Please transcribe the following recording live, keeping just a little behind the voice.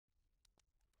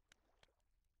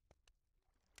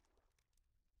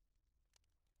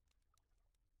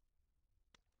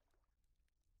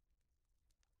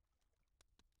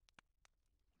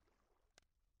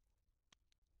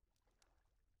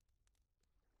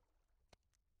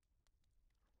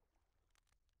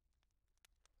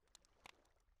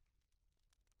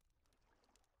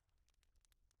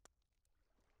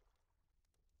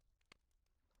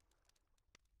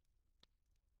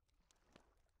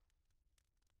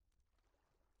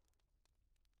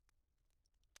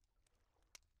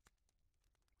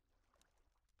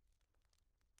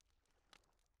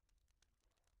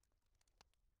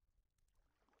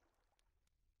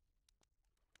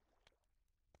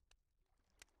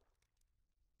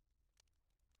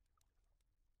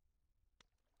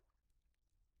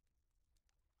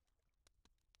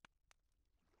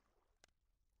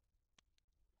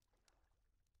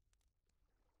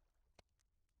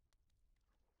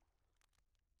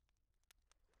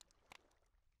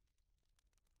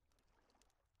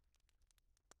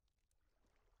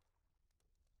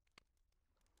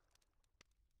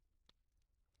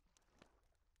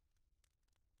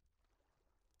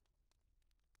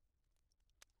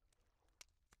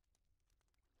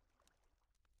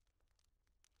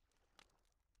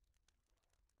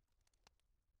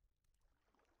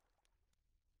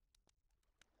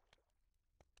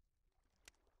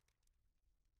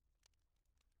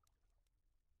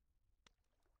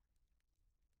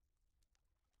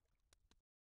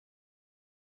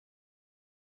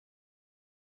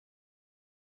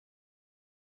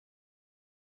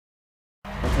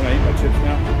chips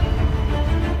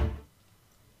now?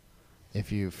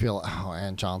 If you feel... Oh,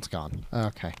 and John's gone.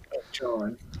 Okay.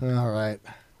 John. All right.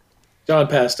 John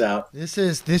passed out. It's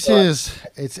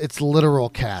literal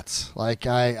cats. Like,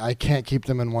 I can't keep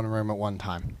them in one room at one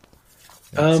time.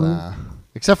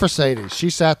 Except for Sadie. She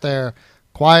sat there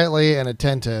quietly and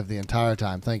attentive the entire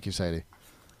time. Thank you, Sadie.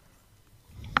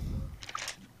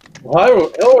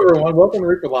 Well, hello, everyone. Welcome to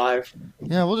Reaper Live.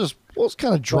 Yeah, we'll just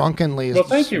kind of drunkenly Well,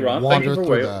 thank you, Ron. Thank you for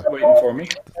waiting for me.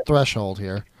 Threshold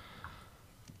here.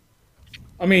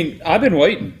 I mean, I've been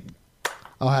waiting.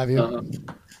 Oh, have you?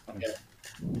 Yeah.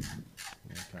 Okay.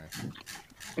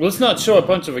 Let's not show a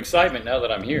bunch of excitement now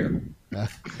that I'm here. All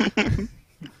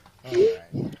right.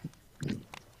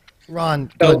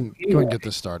 Ron, go ahead and get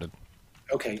this started.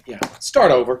 Okay, yeah.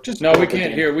 Start over. No, we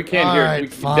can't hear. We can't hear.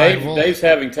 Right, fine. Dave's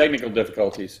having technical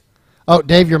difficulties. Oh,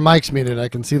 Dave, your mic's muted. I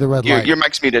can see the red light. Your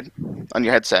mic's muted on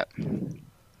your headset.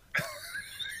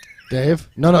 Dave?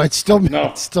 No, it's still No.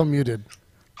 it's still muted.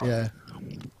 Yeah.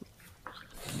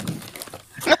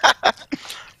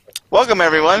 Welcome,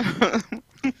 everyone.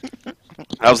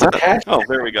 How's that? Oh,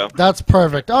 there we go. That's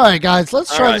perfect. All right, guys,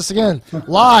 let's try right. this again.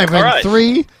 Live in right.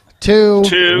 3,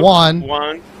 2,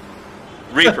 1.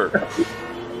 Reaper,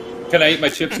 Can I eat my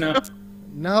chips now?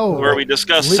 No. where we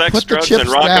discuss Put sex, the drugs, chips and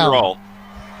rock down. and roll.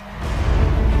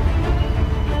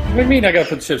 What do you mean I gotta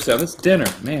put the chips down? It's dinner,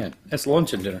 man. That's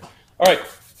lunch and dinner. All right.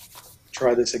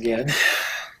 Try this again.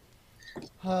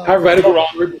 Hi, everybody. We're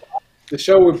on the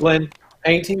show we blend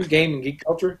painting, game, and geek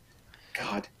culture.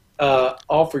 God.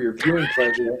 All for your viewing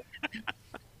pleasure.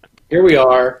 Here we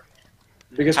are.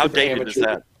 Biggest How group of dated is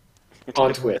amateurs that?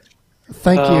 on Twitch.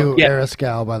 Thank you, yeah.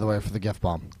 Ariscal, by the way, for the gift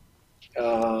bomb.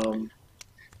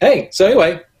 Hey, so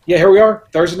anyway, yeah, here we are.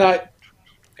 Thursday night.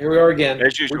 Here we are again.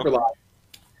 As usual. Reaper Live.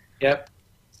 Yep.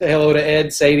 Say hello to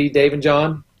Ed, Sadie, Dave, and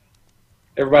John.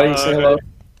 Everybody say hello.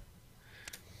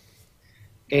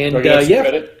 And Do I get some yeah,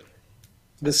 credit?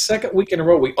 the second week in a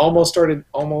row, we almost started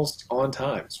almost on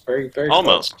time. It's very, very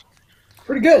Almost. close.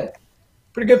 Pretty good.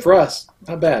 Pretty good for us.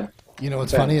 Not bad. You know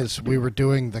what's Okay. funny is we were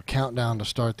doing the countdown to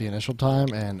start the initial time,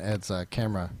 and Ed's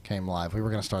camera came live. We were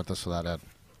going to start this without Ed.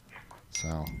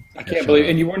 So I can't believe,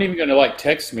 and you weren't even going to like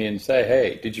text me and say,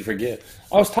 "Hey, did you forget?"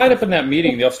 I was tied up in that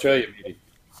meeting, the Australia meeting.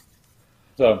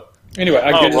 So anyway,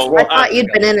 I Oh, just well, I thought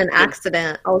you'd been in an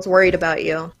accident. I was worried about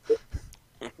you.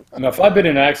 now, if I'd been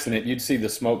in an accident, you'd see the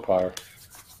smoke fire.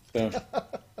 So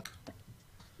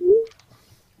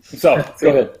go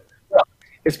ahead.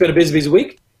 It's been a busy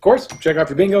week. Of course, check out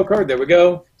your bingo card. There we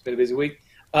go. It's been a busy week.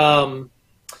 Let's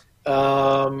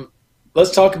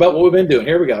talk about what we've been doing.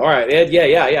 Here we go. All right, Ed.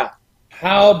 Yeah.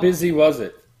 How busy was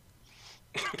it?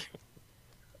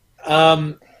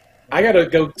 I got to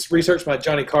go research my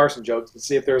Johnny Carson jokes and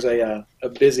see if there's a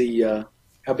busy,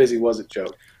 how busy was it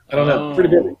joke. I don't know. Pretty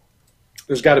busy.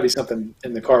 There's got to be something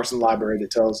in the Carson library that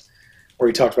tells where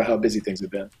he talks about how busy things have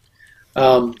been.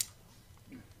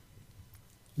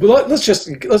 But let's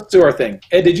do our thing.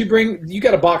 Ed, you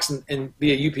got a box in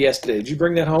via UPS today. Did you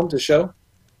bring that home to show?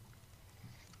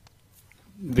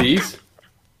 These?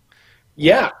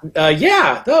 Yeah,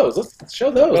 those. Let's show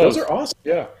those. Those are awesome.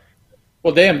 Yeah.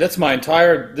 Well, damn, that's my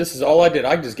entire. This is all I did.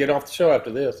 I can just get off the show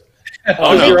after this.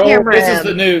 Oh, Big no. camera This is in.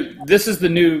 the new. This is the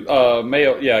new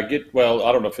mail. Yeah. Well,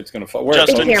 I don't know if it's going to fall. Where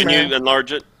Justin, Big can camera. you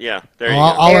enlarge it? Yeah, there you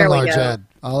I'll, go. I'll There we enlarge go. Ed.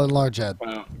 I'll enlarge Ed.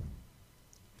 Wow.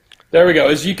 There we go.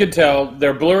 As you can tell,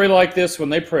 they're blurry like this when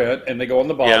they print, and they go on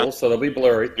the bottle, Yeah. so they'll be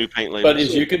blurry. New paint labels. But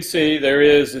as you can see,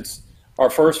 it's our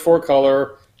first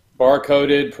 4-color,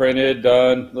 barcoded, printed,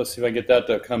 done. Let's see if I can get that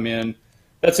to come in.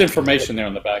 That's information there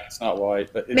on the back. It's not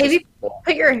white, but it's Maybe just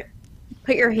put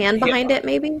your hand behind it,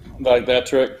 maybe. like that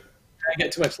trick. I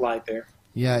get too much light there.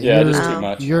 Yeah, Yeah, your, just too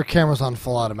much. your camera's on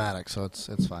full automatic, so it's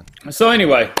fine. So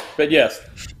anyway, but yes,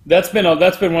 that's been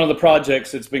one of the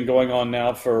projects that's been going on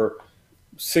now for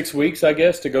 6 weeks, I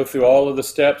guess, to go through all of the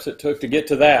steps it took to get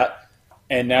to that.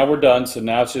 And now we're done. So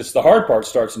now it's just the hard part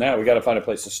starts now. We got to find a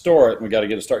place to store it. And we got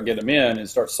to start getting them in and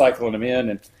start cycling them in.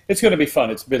 And it's going to be fun.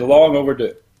 It's been long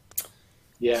overdue.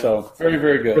 Yeah. So very,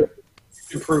 very good.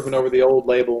 Improvement over the old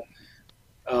label.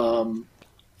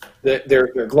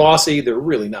 They're glossy. They're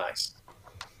really nice.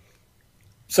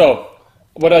 So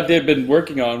what I been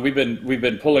working on, we've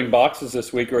been pulling boxes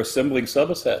this week or assembling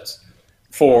subsets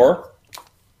for,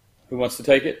 who wants to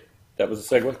take it? That was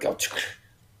a segue. Go.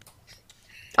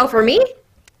 Oh, for me?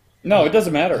 No, it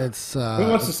doesn't matter. It's Who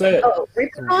wants to say it? Oh,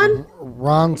 Reapercon?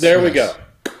 Ron. There we yes.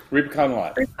 go. Reapercon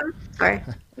Live. Reapercon? Sorry.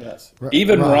 Yes.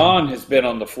 Even Ron has been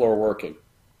on the floor working.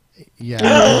 Yeah,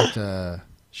 you want to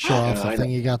show off I the know. thing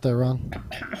you got there, Ron?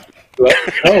 Oh,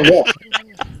 yeah.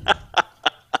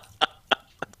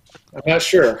 I'm not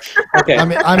sure. Okay.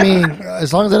 I mean,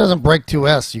 as long as it doesn't break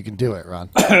 2S, you can do it, Ron.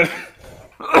 Check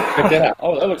that out.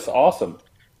 Oh, that looks awesome.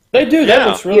 They do. That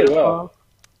looks really well.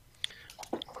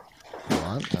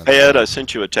 Hey, Ed, I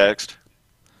sent you a text.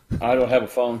 I don't have a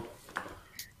phone.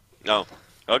 No.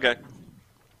 Okay.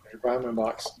 Your Brightman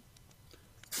box.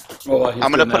 Well,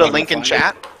 I'm going to put a link in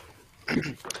chat.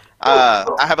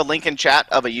 I have a link in chat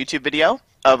of a YouTube video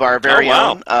of our very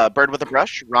own Bird with a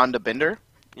Brush, Rhonda Bender.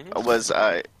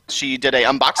 She did a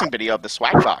unboxing video of the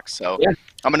swag box. So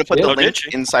I'm going to put the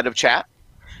link inside of chat.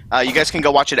 You guys can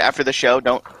go watch it after the show.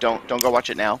 Don't go watch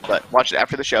it now, but watch it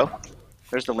after the show.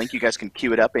 There's the link. You guys can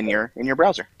queue it up in your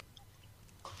browser.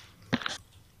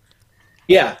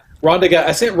 Yeah,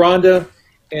 I sent Rhonda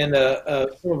and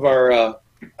some of our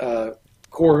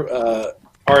core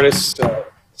artists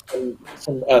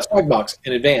some swag box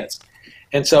in advance,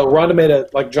 and so Rhonda made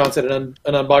like John said, an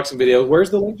unboxing video. Where's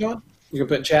the link, John? You can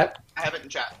put in chat. I have it in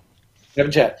chat. You have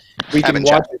in chat. We can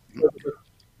watch it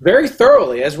very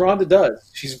thoroughly, as Rhonda does.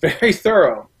 She's very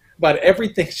thorough about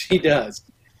everything she does.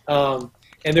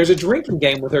 And there's a drinking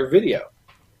game with her video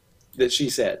that she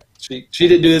said. She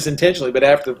didn't do this intentionally,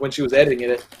 but when she was editing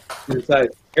it, she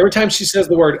decided every time she says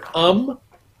the word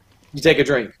you take a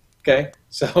drink. Okay?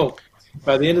 So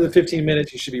by the end of the 15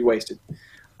 minutes, you should be wasted.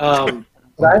 But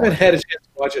I haven't had a chance to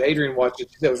watch it. Adrian watched it.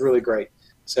 That was really great.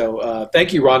 So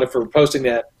thank you, Rhonda, for posting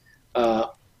that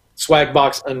swag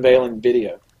box unveiling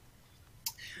video.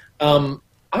 I'm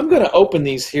going to open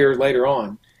these here later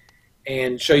on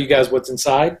and show you guys what's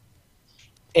inside.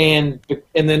 And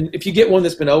then if you get one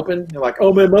that's been open, you're like,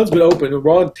 oh, man, mine's been open, and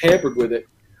Ron tampered with it.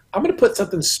 I'm going to put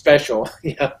something special.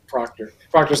 Yeah, Proctor.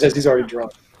 Proctor says he's already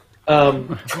drunk.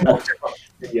 I'm going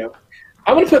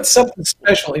to put something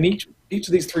special in each of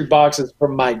these 3 boxes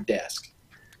from my desk.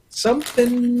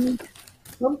 Something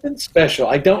special.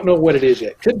 I don't know what it is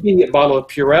yet. Could be a bottle of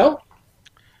Purell.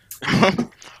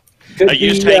 A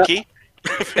used hanky.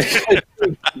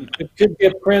 It could be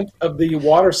a print of the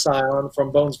water scion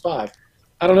from Bones 5.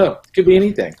 I don't know. It could be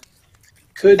anything.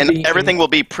 Everything will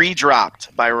be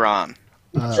pre-dropped by Ron.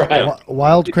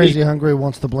 Wild Crazy Hungry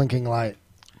wants the blinking light.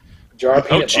 Jar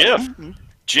of Jeff.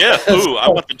 Jeff. Ooh, I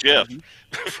want the Jeff.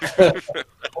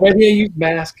 Maybe a used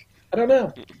mask. I don't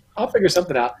know. I'll figure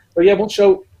something out. But yeah, we'll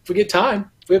show. If we have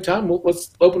time,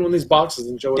 let's open one of these boxes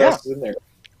and show what else is in there.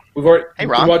 We've already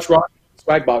watched Ron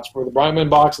swag box for the Brightman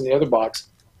box and the other box.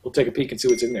 We'll take a peek and see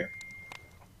what's in there.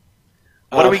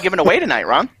 What are we giving away tonight,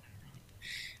 Ron?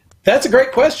 That's a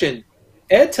great question.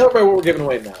 Ed, tell everybody what we're giving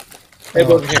away now.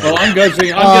 Well, I'm guessing.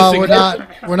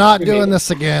 We're not doing this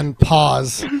again.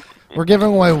 Pause. We're giving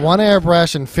away 1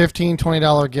 airbrush and 15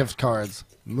 $20 gift cards.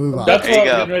 Move on. That's what I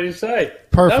was getting ready to say.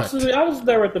 Perfect. I was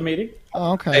there at the meeting.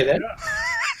 Oh, okay.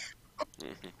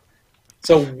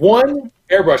 So 1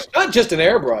 airbrush, not just an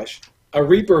airbrush, a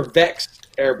Reaper Vex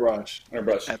airbrush.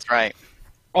 That's right.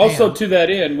 Also, to that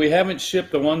end, we haven't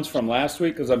shipped the ones from last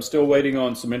week because I'm still waiting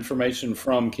on some information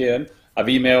from Ken. I've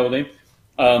emailed him.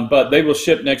 But they will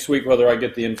ship next week whether I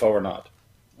get the info or not.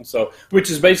 So,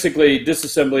 which is basically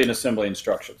disassembly and assembly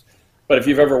instructions. But if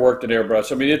you've ever worked in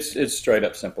airbrush, I mean, it's straight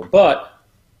up simple. But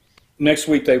next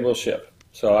week they will ship.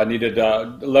 So I needed,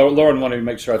 Lauren wanted to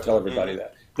make sure I tell everybody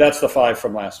that. That's the 5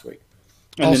 from last week.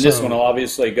 And then this one will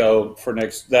obviously go for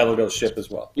that'll go ship as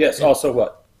well. Yes, also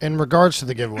what? In regards to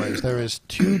the giveaways, there is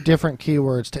 2 different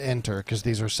keywords to enter because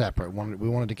these are separate. We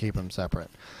wanted to keep them separate.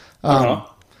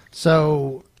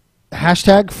 So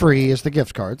hashtag free is the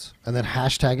gift cards, and then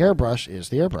hashtag airbrush is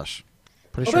the airbrush.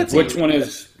 Pretty sure. Which one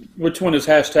is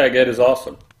hashtag Ed is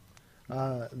awesome?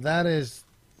 That is,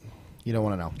 you don't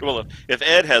want to know. Well, if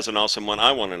Ed has an awesome one,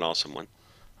 I want an awesome one.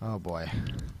 Oh boy!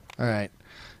 All right,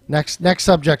 next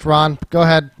subject, Ron. Go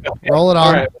ahead, roll it on.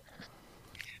 All right.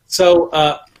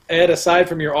 So, Ed, aside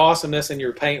from your awesomeness and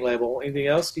your paint label, anything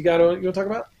else you want to talk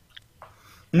about?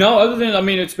 No, other than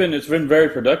it's been a very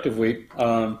productive week.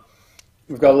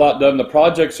 We've got a lot done. The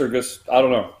projects are just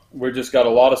we've just got a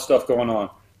lot of stuff going on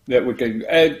that we can.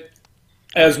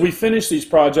 As we finish these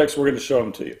projects, we're going to show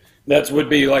them to you. That would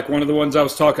be like one of the ones I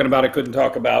was talking about. I couldn't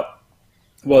talk about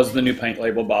was the new paint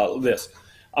label bottle. This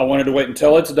I wanted to wait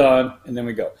until it's done and then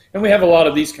we go. And we have a lot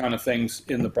of these kind of things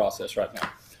in the process right now.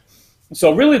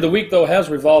 So really, the week though has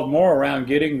revolved more around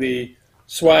getting the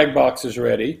swag boxes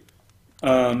ready.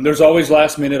 There's always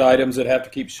last minute items that have to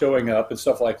keep showing up and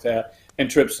stuff like that, and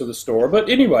trips to the store. But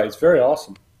anyway, it's very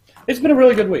awesome. It's been a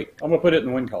really good week. I'm going to put it in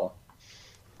the win column.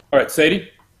 All right, Sadie?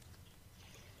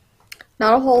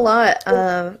 Not a whole lot.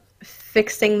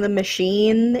 Fixing the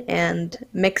machine and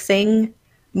mixing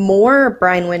more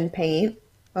brine wind paint.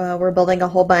 We're building a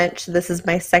whole bunch. This is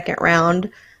my second round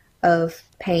of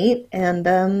paint,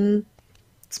 and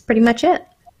That's pretty much it.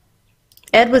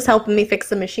 Ed was helping me fix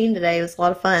the machine today. It was a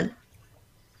lot of fun.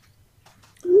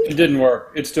 It didn't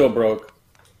work. It still broke.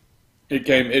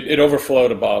 It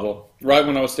overflowed a bottle right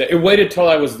when I was there. It waited till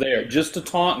I was there just to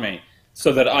taunt me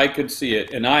so that I could see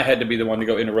it, and I had to be the one to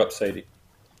go interrupt Sadie.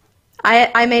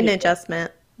 I made an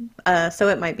adjustment, so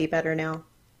it might be better now.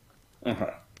 Uh-huh.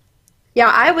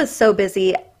 Yeah, I was so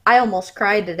busy. I almost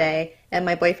cried today, and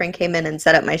my boyfriend came in and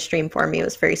set up my stream for me. It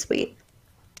was very sweet.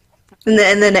 And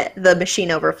then the machine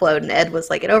overflowed, and Ed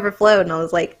was like, it overflowed, and I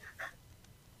was like,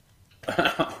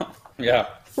 Yeah.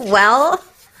 well.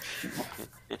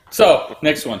 So,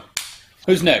 next one.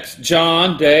 Who's next?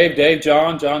 John, Dave,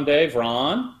 John, Dave,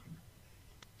 Ron.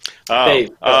 Dave. Is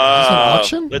this an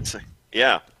auction? Let's see.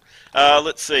 Yeah.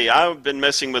 Let's see. I've been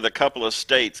messing with a couple of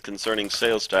states concerning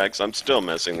sales tax. I'm still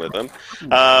messing with them.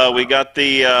 We got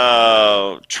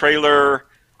the trailer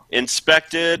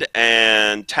inspected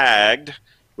and tagged,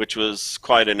 which was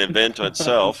quite an event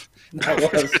itself.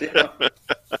 That was, yeah.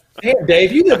 Damn,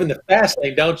 Dave, you live in the fast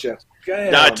lane, don't you?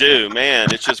 Damn. I do, man.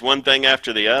 It's just one thing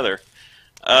after the other.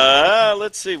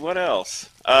 Let's see, what else?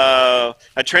 I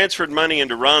transferred money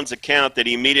into Ron's account that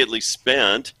he immediately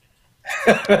spent.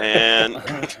 And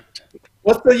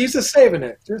What's the use of saving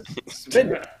it? Just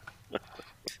spend it.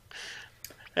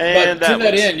 and But to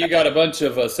that was- end, you got a bunch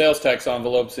of sales tax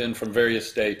envelopes in from various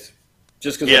states,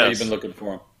 just because I know you've been looking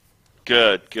for them.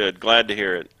 Good. Glad to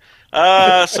hear it.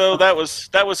 So that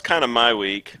was kind of my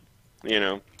week, you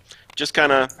know, just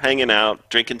kind of hanging out,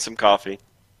 drinking some coffee.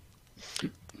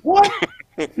 What?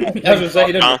 I was going to say,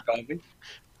 you didn't drink coffee.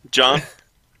 John?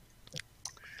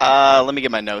 Let me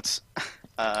get my notes.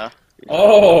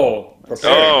 Oh, prepared.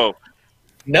 Oh,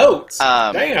 Notes.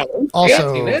 Um, Damn. Also,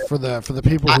 fancy, man. for the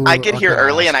people who I get are here gonna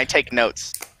early ask- and I take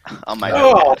notes on my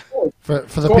Oh, notepad.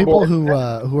 for the people who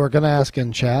are going to ask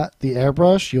in chat, the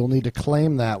airbrush, you'll need to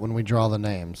claim that when we draw the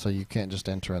name, so you can't just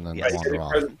enter and then yeah, wander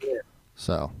off. present here.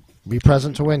 So be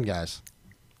present to win, guys.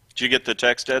 did you get the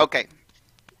text, Ed? Okay.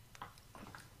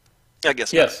 I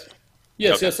guess Yes.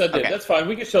 Yes, Okay. yes, I did. Okay. That's fine.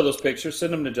 We can show those pictures.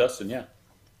 Send them to Justin, yeah.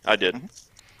 I did.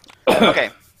 Okay.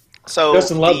 So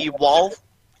Justin Love.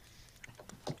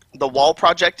 the wall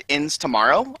project ends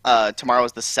tomorrow. Tomorrow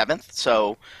is the 7th,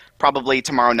 so probably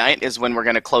tomorrow night is when we're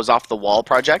going to close off the wall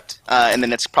project. And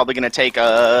then it's probably going to take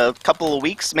a couple of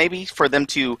weeks maybe for them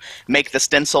to make the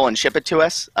stencil and ship it to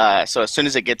us. So as soon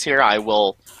as it gets here, I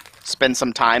will spend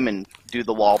some time and do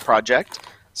the wall project.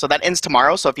 So that ends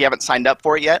tomorrow, so if you haven't signed up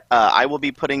for it yet, I will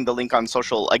be putting the link on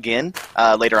social again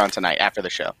later on tonight after the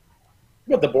show.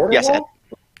 You got the border Yes, wall?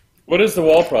 What is the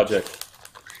wall project?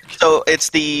 So it's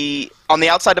on the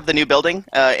outside of the new building,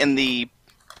 in the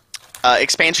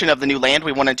expansion of the new land,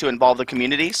 we wanted to involve the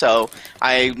community. So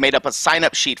I made up a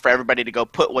sign-up sheet for everybody to go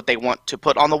put what they want to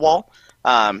put on the wall.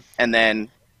 And then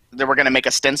we're going to make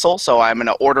a stencil. So I'm going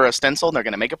to order a stencil, and they're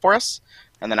going to make it for us.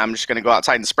 And then I'm just going to go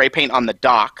outside and spray paint on the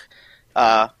dock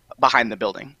behind the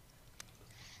building.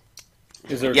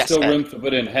 Is there Yes, still Ed. room to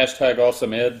put in hashtag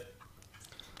awesome Ed?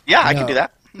 Yeah, I can No. do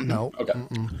that. No. Okay.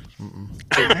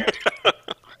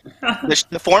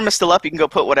 The form is still up. You can go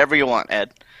put whatever you want,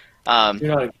 Ed.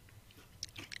 You're not.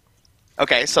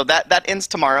 Okay, so that ends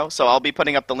tomorrow, so I'll be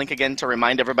putting up the link again to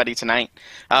remind everybody tonight.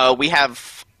 We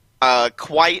have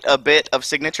quite a bit of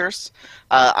signatures.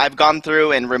 I've gone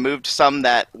through and removed some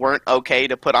that weren't okay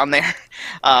to put on there.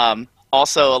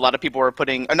 Also, a lot of people were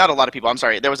putting, not a lot of people, I'm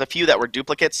sorry, there was a few that were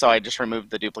duplicates, so I just removed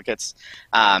the duplicates.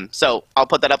 So I'll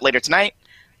put that up later tonight.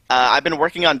 I've been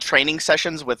working on training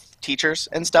sessions with teachers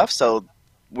and stuff, so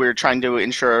we're trying to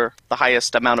ensure the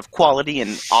highest amount of quality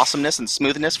and awesomeness and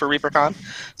smoothness for ReaperCon.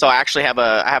 So I actually have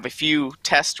a few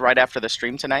tests right after the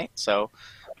stream tonight, so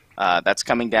that's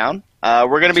coming down.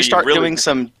 We're going to be doing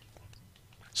some...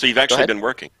 So you've actually ahead. been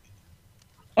working.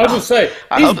 I was going to say,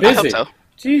 I he's hope busy. so.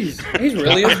 Jeez, he's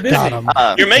really is busy. Got him.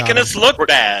 You're making Got us look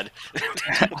bad.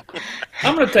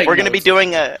 I'm going to take We're going to be notes.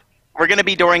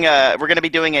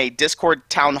 doing a Discord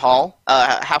town hall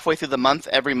halfway through the month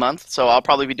every month. So I'll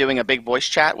probably be doing a big voice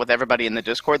chat with everybody in the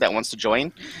Discord that wants to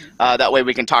join. That way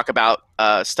we can talk about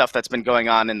stuff that's been going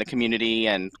on in the community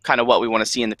and kind of what we want to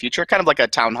see in the future, kind of like a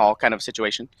town hall kind of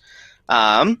situation.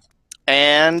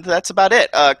 And that's about it.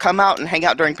 Come out and hang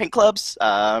out during Pink Clubs.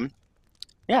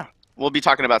 Yeah, we'll be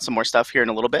talking about some more stuff here in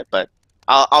a little bit, but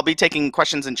I'll be taking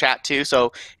questions in chat too.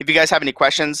 So if you guys have any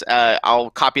questions, I'll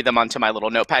copy them onto my little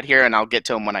notepad here, and I'll get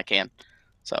to them when I can.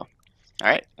 So, all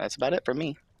right, that's about it for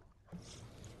me.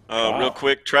 Real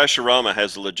quick, Trasharama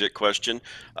has a legit question.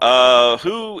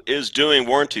 Who is doing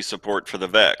warranty support for the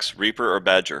Vex, Reaper or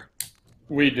Badger?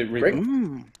 We did. Great.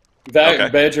 That Okay.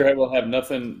 Badger will have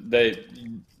nothing. They'll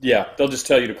just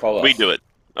tell you to call us. We do it.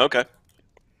 Okay.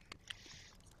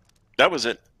 That was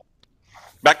it.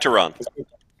 Back to Ron.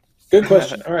 Good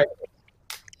question. All right.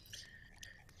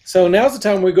 So now's the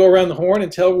time we go around the horn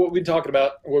and tell what we've been talking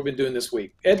about, what we've been doing this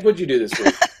week. Ed, what'd you do this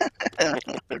week? Oh,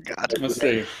 God. Let's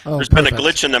see. There's been a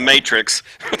glitch in the Matrix.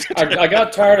 I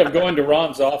got tired of going to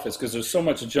Ron's office because there's so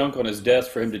much junk on his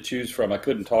desk for him to choose from. I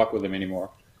couldn't talk with him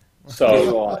anymore.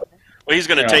 So, well, he's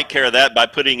going to take care of that by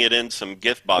putting it in some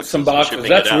gift boxes. Some boxes.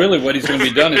 That's really what he's going to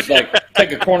be done. Is like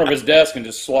take a corner of his desk and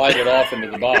just slide it off into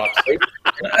the box.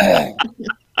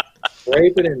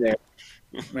 Drape it in there.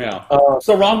 Yeah.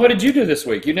 So, Ron, what did you do this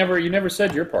week? You never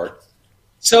said your part.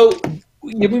 So,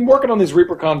 you've been working on these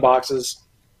ReaperCon boxes,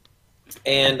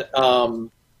 and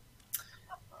the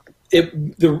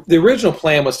original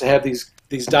plan was to have these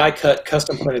die-cut,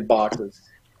 custom-printed boxes,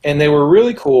 and they were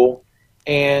really cool.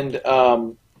 And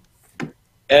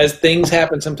as things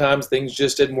happen, sometimes things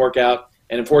just didn't work out,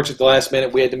 and unfortunately, at the last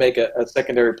minute, we had to make a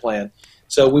secondary plan.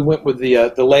 So we went with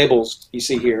the labels you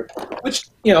see here, which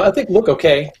I think look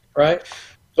okay. Right,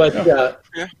 but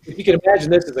if you can imagine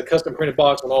this as a custom printed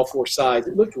box on all four sides,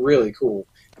 it looked really cool.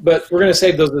 But we're going to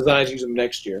save those designs, use them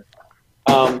next year.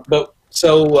 You're going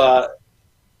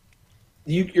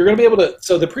to be able to.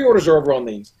 So the pre-orders are over on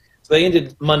these. So they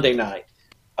ended Monday night.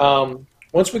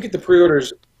 Once we get the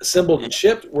pre-orders assembled and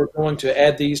shipped, we're going to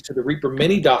add these to the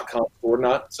reapermini.com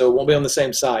store. So it won't be on the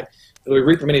same site. It'll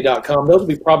be reapermini.com. Those will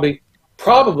be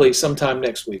probably sometime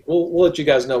next week. We'll let you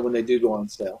guys know when they do go on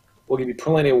sale. We'll give you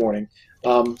plenty of warning.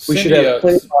 We should have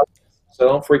plenty of boxes, so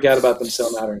don't freak out about them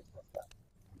selling out or anything like that.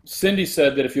 Cindy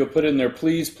said that if you'll put in there,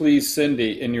 please,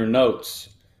 Cindy, in your notes,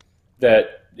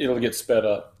 that it'll get sped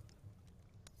up.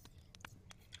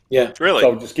 Yeah. Really?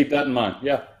 So just keep that in mind.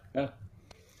 Yeah.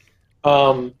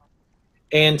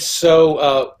 And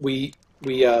so we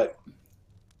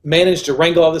managed to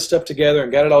wrangle all this stuff together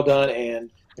and got it all done. And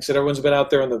like I said, everyone's been out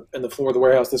there on the floor of the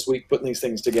warehouse this week putting these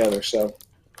things together. So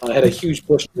I had a huge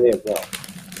push today as well.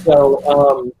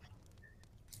 So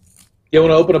you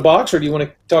want to open a box, or do you want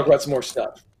to talk about some more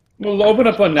stuff? We'll open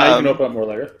up one now. You can open up more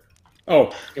later.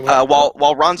 Oh.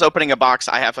 While Ron's opening a box,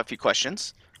 I have a few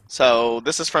questions. So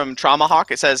this is from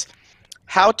Traumahawk. It says,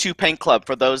 how to paint club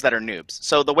for those that are noobs.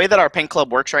 So the way that our paint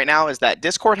club works right now is that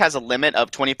Discord has a limit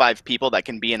of 25 people that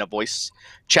can be in a voice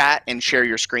chat and share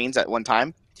your screens at one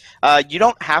time. You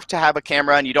don't have to have a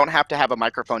camera and you don't have to have a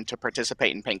microphone to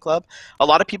participate in paint club. A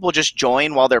lot of people just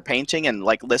join while they're painting and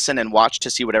like listen and watch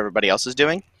to see what everybody else is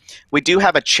doing. We do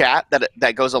have a chat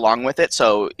that goes along with it,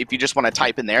 so if you just want to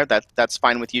type in there, that's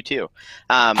fine with you too.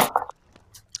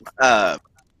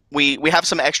 We have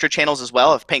some extra channels as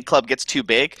well. If Paint Club gets too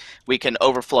big, we can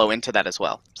overflow into that as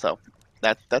well. So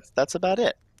that's about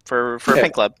it for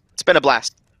Paint Club. It's been a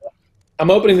blast. I'm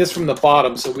opening this from the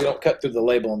bottom so we don't cut through the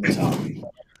label on the top.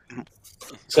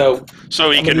 So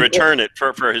he can return it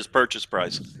for his purchase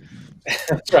price.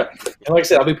 That's right. And like I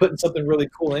said, I'll be putting something really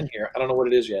cool in here. I don't know what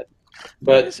it is yet.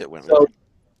 But so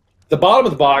the bottom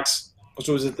of the box, which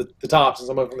was at the top, since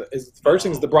the first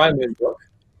thing is the Brian Moon book,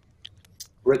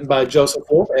 written by Joseph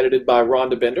Wolf, edited by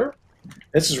Rhonda Bender.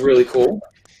 This is really cool.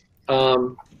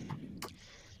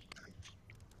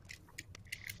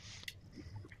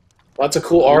 Lots of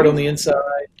cool art on the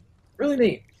inside. Really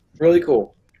neat. Really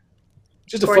cool.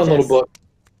 Just a fun little book.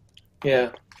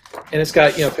 Yeah. And it's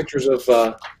got, pictures of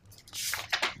the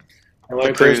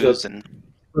cruise and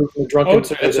the drunken.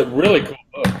 It's a really cool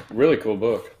book. Really cool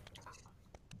book.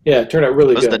 Yeah, it turned out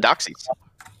really good. The Doxies.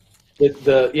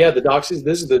 The Doxies.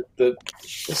 This is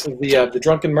the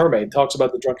Drunken Mermaid. Talks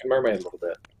about the Drunken Mermaid a little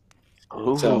bit.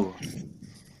 Ooh. So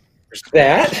there's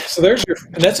that. So there's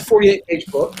and that's a 48-page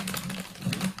book.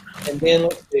 And then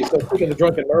let's see. So speaking of the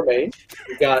Drunken Mermaid,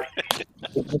 we got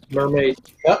the Drunken Mermaid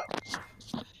cup.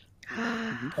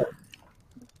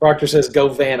 Proctor says, "Go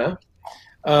Vanna."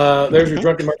 There's your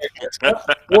Drunken Mermaid cup.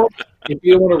 Or if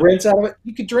you don't want to rinse out of it,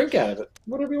 you could drink out of it.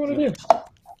 Whatever you want to do.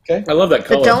 Okay. I love that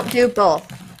color. But don't do both.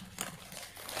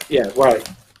 Yeah, right.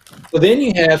 So then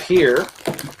you have here,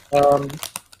 you're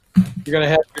going to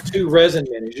have your two resin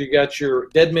minis. You got your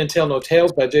Dead Men Tell No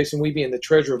Tales by Jason Weeby and The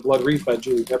Treasure of Blood Reef by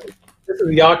Julie Pepper. This is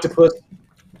the Octopus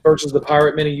versus the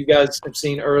Pirate mini you guys have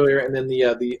seen earlier, and then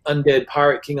the Undead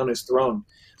Pirate King on his throne.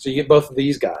 So you get both of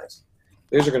these guys.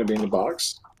 Those are going to be in the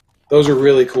box. Those are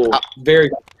really cool. Very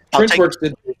good. Trenchworks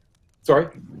did. Sorry?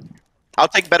 I'll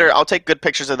take good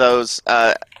pictures of those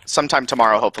sometime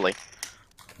tomorrow, hopefully.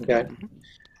 Okay.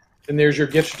 And there's your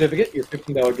gift certificate, your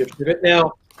 $15 gift certificate.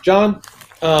 Now, John,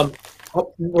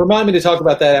 remind me to talk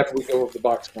about that after we go over the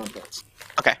box contents.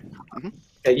 Okay.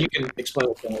 Okay, you can explain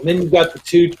what's going on. And then you've got the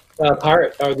two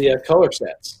color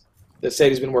sets that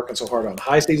Sadie's been working so hard on: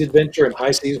 High Seas Adventure and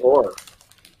High Seas Horror.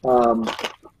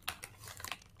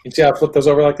 You see how I flip those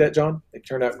over like that, John? They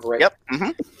turned out great. Yep.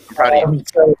 I'm proud of you.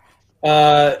 So,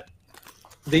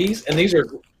 these are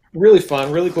really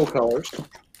fun, really cool colors.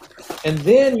 And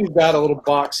then you've got a little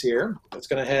box here that's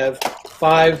going to have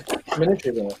 5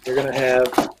 miniatures in it. You're going to have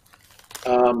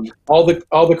all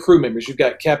the crew members. You've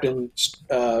got Captain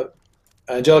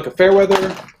Angelica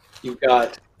Fairweather. You've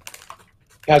got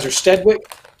Kaiser Stedwick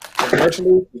from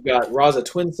Merchant. You've got Raza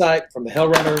Twinsight from the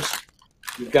Hellrunners.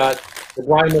 You've got the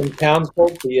Brian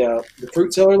Townsfolk, the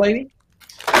fruit seller lady.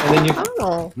 And then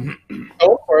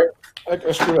sorry. I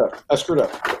screwed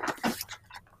up.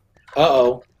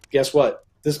 Uh-oh. Guess what?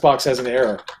 This box has an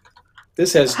error.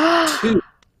 This has 2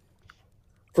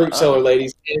 fruit seller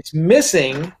ladies, and it's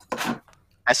missing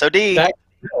SOD.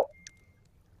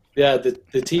 Yeah, the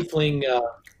tiefling,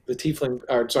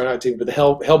 or sorry, not tiefling, but the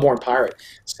hellborn pirate.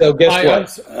 So guess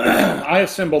what? I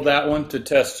assembled that one to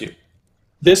test you.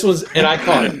 This was, and I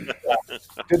caught it.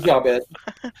 Good job, Ed.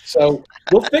 So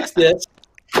we'll fix this.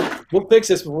 We'll fix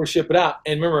this before we ship it out.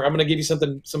 And remember, I'm going to give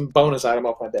you some bonus item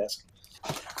off my desk.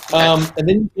 And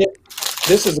then you get,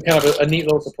 this is kind of a neat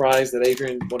little surprise that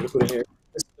Adrian wanted to put in here.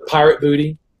 This is the pirate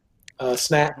booty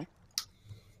snack,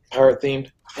 pirate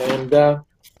themed, and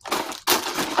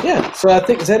yeah. So I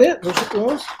think, is that it?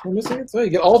 We're missing it. So you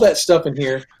get all that stuff in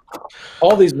here,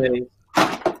 all these minis,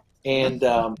 and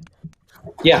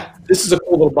yeah, this is a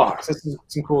cool little box. This is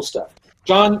some cool stuff.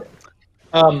 John,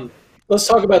 let's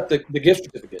talk about the gift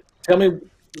certificate. Tell me,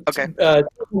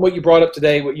 what you brought up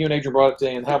today, what you and Adrian brought up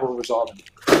today, and how we're resolving it.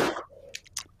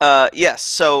 Yes.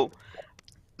 So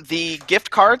the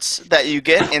gift cards that you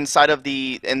get inside of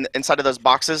inside of those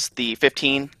boxes, the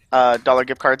 $15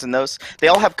 gift cards and those, they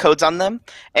all have codes on them,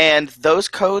 and those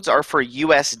codes are for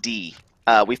USD.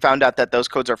 We found out that those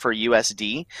codes are for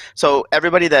USD. So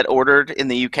everybody that ordered in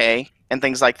the UK and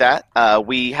things like that,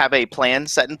 we have a plan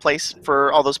set in place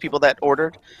for all those people that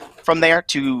ordered from there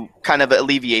to kind of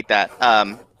alleviate that.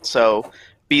 So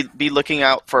be looking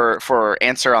out for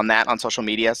answer on that on social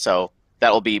media. So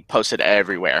that will be posted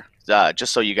everywhere,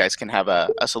 just so you guys can have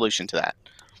a solution to that.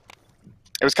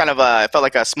 It was kind of it felt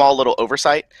like a small little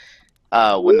oversight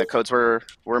when the codes were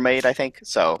made, I think.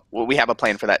 So we have a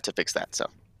plan for that to fix that. So.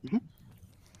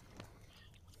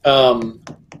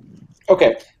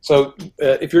 Okay, so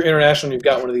if you're international and you've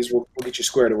got one of these, we'll get you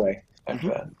squared away after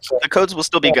that. So, the codes will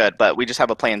still be good, but we just have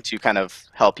a plan to kind of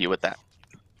help you with that.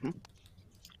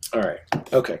 All right.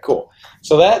 Okay, cool.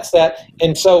 So that's that.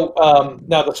 And so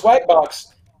now the swag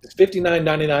box is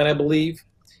 $59.99, I believe.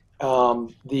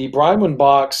 The Brian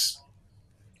Box,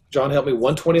 John, help me,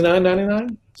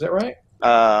 $129.99? Is that right?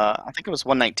 I think it was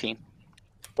 $119.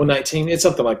 $119. It's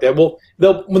something like that. Well,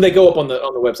 when they go up on the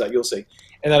website, you'll see.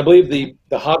 And I believe the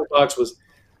Hobby Box was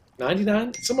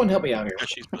 $99. Someone help me out here.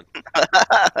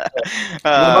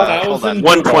 Hold on.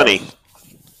 120. Sure.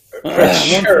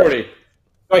 140.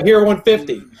 I hear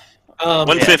 150.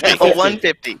 150. Oh,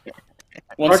 150.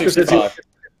 Marcus says 165.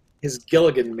 his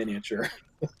Gilligan miniature,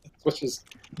 which is,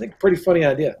 I think, a pretty funny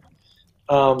idea.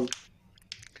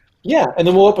 Yeah, and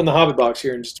then we'll open the Hobby Box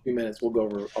here in just a few minutes. We'll go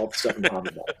over all the stuff in the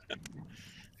Hobby Box.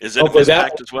 Is it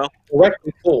mispacked as well?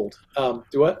 Directly pulled.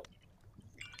 Do what?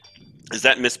 Is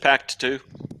that mispacked too?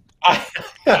 I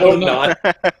hope not.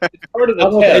 It's part of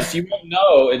the test. You won't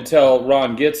know until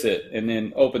Ron gets it and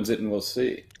then opens it, and we'll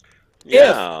see.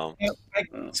 Yeah.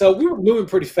 So we were moving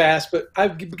pretty fast, but I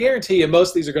guarantee you most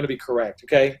of these are going to be correct,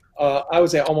 okay? I would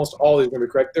say almost all of these are going to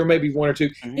be correct. There may be one or two.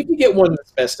 Mm-hmm. If you get one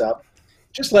that's messed up,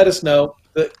 just let us know.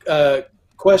 Our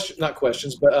customer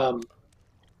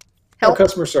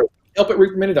service. Help at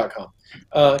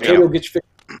reaperlive.com. Katie will get you fixed.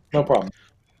 No problem.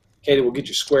 Katie will get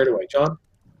you squared away. John?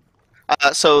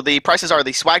 So the prices are: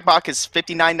 the swag box is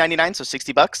 $59.99, so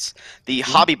 $60. The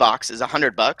hobby box is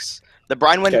 $100. The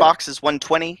Brian box is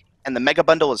 $120, and the mega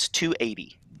bundle is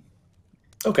 $280.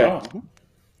 Okay. Oh.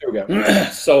 There we go.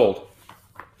 Sold.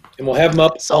 And we'll have them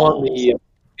up on the.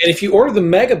 And if you order the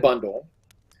mega bundle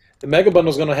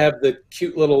is going to have the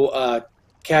cute little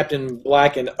Captain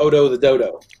Black and Odo the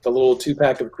Dodo, the little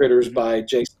 2-pack of critters by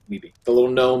Jason Weeby, the little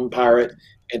gnome pirate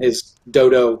and his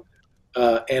dodo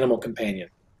animal companion.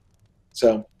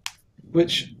 So,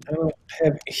 which I don't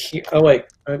have here. Oh, wait.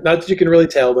 Not that you can really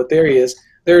tell, but there he is.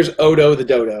 There's Odo the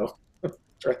Dodo.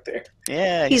 Right there.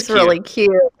 Yeah, he's really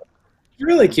cute. He's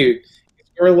really cute. He's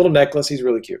wearing a little necklace. He's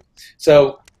really cute.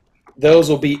 So, those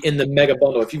will be in the mega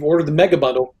bundle. If you've ordered the mega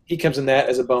bundle, he comes in that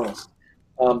as a bonus.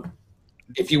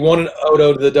 If you want an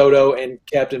Odo the Dodo and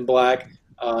Captain Black,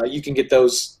 you can get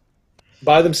those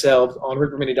by themselves on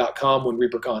reapermini.com when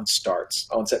ReaperCon starts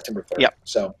on September 3rd. Yep.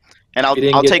 So, and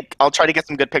I'll try to get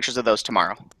some good pictures of those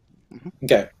tomorrow.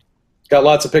 Okay. Got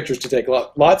lots of pictures to take.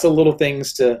 Lots of little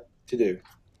things to do.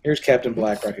 Here's Captain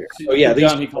Black right here. Oh yeah,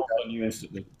 John, he called on you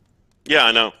instantly. Yeah,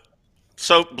 I know.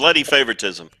 So bloody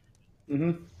favoritism.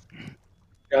 Mm-hmm.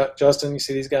 Justin, you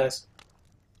see these guys?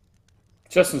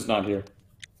 Justin's not here.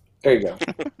 There you go.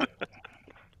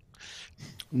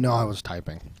 No, I was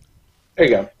typing. There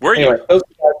you go. Were you? Anyway, those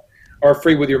guys are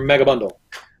free with your mega bundle.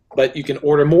 But you can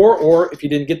order more, or if you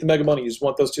didn't get the mega bundle, you just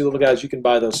want those two little guys, you can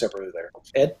buy those separately there.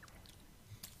 Ed?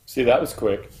 See, that was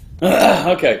quick.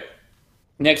 Okay.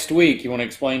 Next week, you want to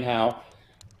explain how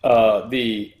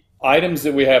the items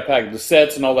that we have packed, the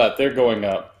sets and all that, they're going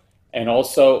up. And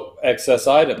also excess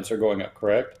items are going up,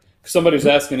 correct? Somebody's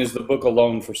asking, is the book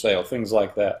alone for sale? Things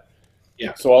like that.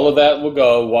 Yeah. So all of that will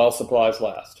go while supplies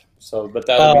last. So, but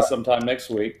that'll be sometime next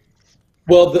week.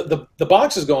 Well, the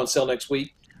boxes go on sale next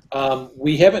week.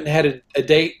 We haven't had a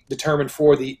date determined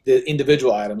for the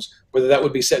individual items, whether that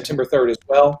would be September 3rd as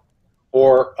well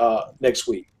or next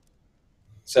week.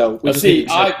 So we see,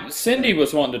 Cindy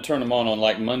was wanting to turn them on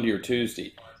like Monday or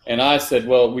Tuesday, and I said,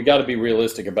 "Well, we got to be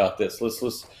realistic about this. Let's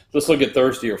look at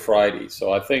Thursday or Friday."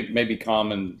 So I think maybe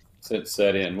common sense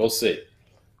set in. We'll see.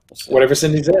 Whatever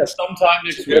Cindy says. Sometime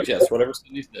next week, yes. Whatever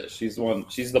Cindy says. She's the one.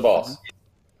 She's the boss.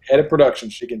 Head of production.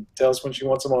 She can tell us when she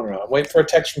wants them on or not. I'm waiting for a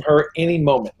text from her any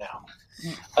moment now.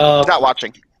 Not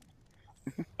watching.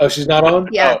 Oh, she's not on?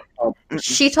 Yeah. Oh.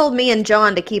 She told me and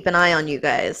John to keep an eye on you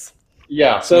guys.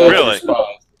 Yeah. So Really?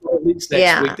 At least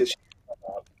next week that she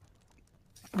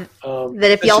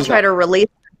that if y'all try to release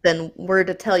it, then we're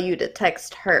to tell you to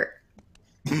text her.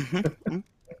 All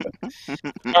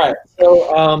right.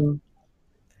 So,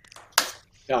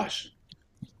 gosh.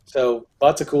 So,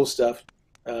 lots of cool stuff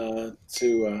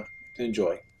to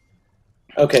enjoy.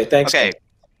 Okay, thanks. Okay.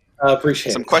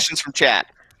 Appreciate Some it. questions from chat.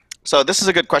 So this is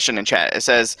a good question in chat. It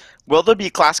says, will there be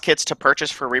class kits to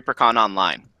purchase for ReaperCon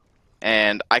online?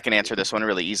 And I can answer this one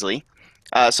really easily.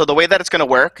 So the way that it's going to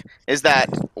work is that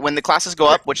when the classes go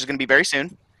up, which is going to be very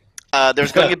soon,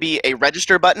 there's going to be a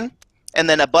register button and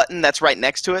then a button that's right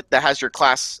next to it that has your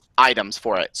class items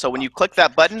for it. So when you click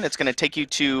that button, it's going to take you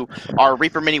to our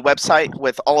Reaper Mini website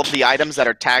with all of the items that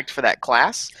are tagged for that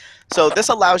class. So this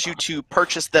allows you to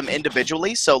purchase them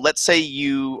individually. So let's say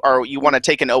you want to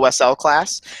take an OSL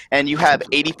class and you have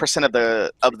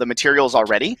 80% of the materials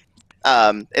already.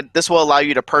 This will allow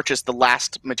you to purchase the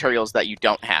last materials that you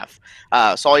don't have.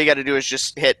 So all you got to do is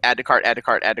just hit add to cart, add to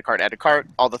cart, add to cart, add to cart,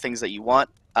 all the things that you want.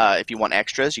 If you want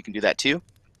extras, you can do that too.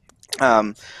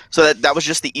 So that was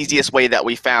just the easiest way that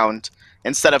we found,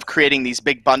 instead of creating these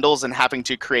big bundles and having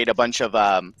to create a bunch of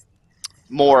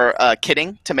more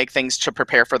kitting to make things to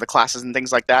prepare for the classes and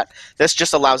things like that. This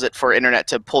just allows it for internet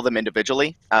to pull them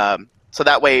individually. So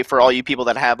that way, for all you people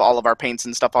that have all of our paints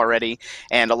and stuff already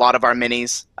and a lot of our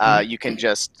minis, you can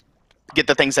just get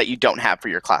the things that you don't have for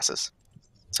your classes.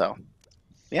 So,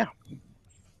 yeah.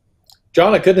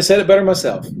 John, I couldn't have said it better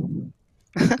myself.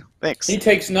 Thanks. He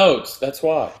takes notes. That's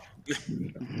why.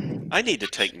 I need to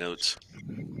take notes.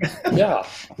 Yeah.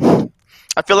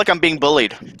 I feel like I'm being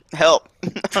bullied. Help.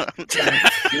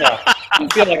 Yeah. I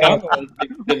feel like I'm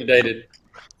intimidated.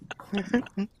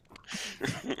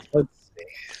 Let's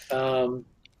see.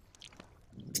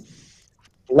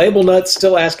 Label Nuts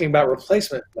still asking about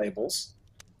replacement labels.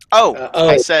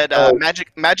 I said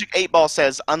Magic 8 Ball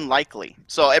says unlikely.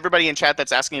 So everybody in chat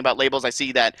that's asking about labels, I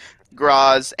see that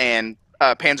Graz and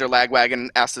Panzer Lagwagon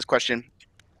asked this question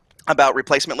about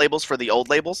replacement labels for the old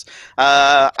labels.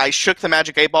 I shook the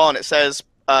Magic 8 Ball and it says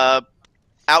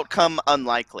outcome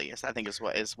unlikely. I think is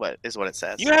what it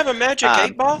says. You have a Magic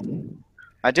 8 Ball?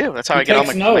 I do. That's how I get all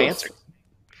my answers.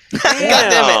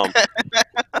 God damn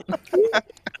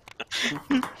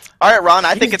it. All right, Ron.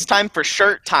 I think it's time for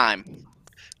shirt time.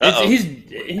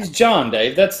 He's John,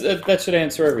 Dave. That should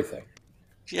answer everything.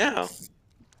 Yeah.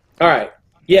 All right.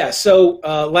 Yeah, so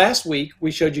last week we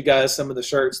showed you guys some of the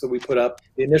shirts that we put up,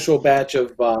 the initial batch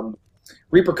of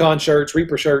ReaperCon shirts,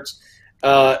 Reaper shirts,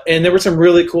 and there were some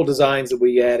really cool designs that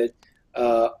we added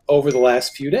over the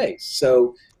last few days.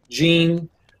 So Gene,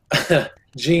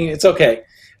 it's okay.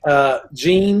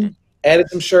 Gene added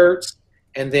some shirts,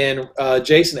 and then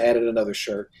Jason added another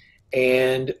shirt,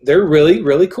 and they're really,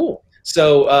 really cool.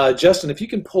 So Justin, if you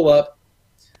can pull up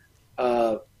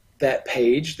that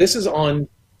page, this is on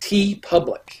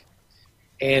TeePublic,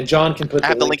 and John can put I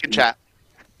have the link in chat.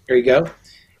 There you go.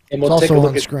 And we'll It's take a also look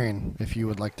on at screen if you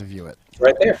would like to view it.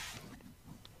 right there.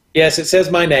 Yes, it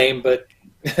says my name, but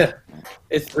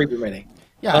it's Reaper Mini.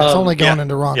 Yeah, it's only going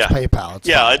into Ron's PayPal.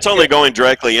 It's only going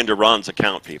directly into Ron's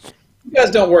account, people. You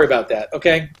guys don't worry about that,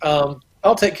 okay?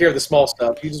 I'll take care of the small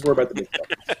stuff. You just worry about the big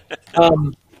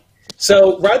stuff.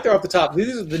 So right there off the top,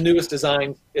 these are the newest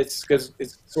designs. It's because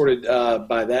it's sorted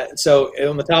by that. So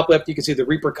on the top left, you can see the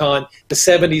ReaperCon, the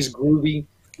 70s groovy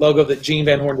logo that Gene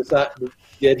Van Horn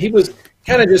did. He was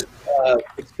kind of just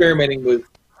experimenting with,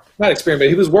 not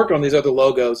experimenting, he was working on these other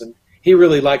logos, and he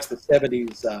really likes the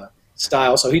 70s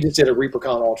style, so he just did a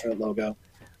ReaperCon alternate logo.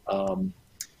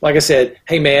 Like I said,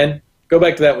 hey man, go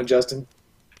back to that one, Justin.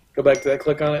 Go back to that,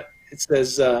 click on it. It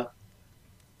says,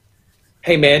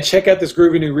 hey man, check out this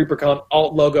groovy new ReaperCon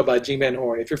alt logo by Gene Van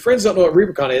Horn. If your friends don't know what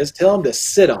ReaperCon is, tell them to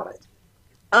sit on it.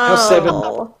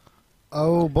 Oh.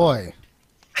 Oh boy.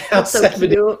 That's so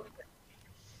cute.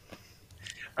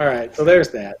 All right, so there's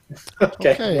that.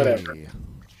 Okay, whatever.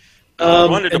 I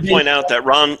wanted to point out that,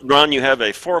 Ron, you have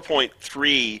a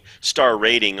 4.3 star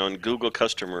rating on Google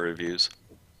customer reviews.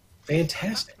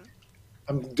 Fantastic.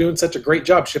 I'm doing such a great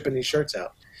job shipping these shirts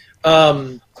out.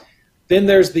 Then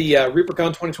there's the ReaperCon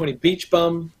 2020 Beach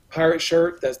Bum pirate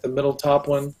shirt. That's the middle top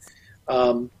one.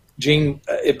 Gene,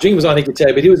 if Gene was on, he could tell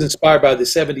you, but he was inspired by the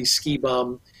 70s ski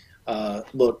bum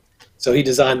look. So he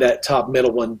designed that top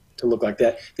middle one to look like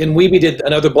that. Then Weeby did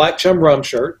another Black Chum Rum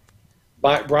shirt,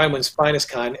 Brinewood's finest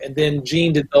kind. And then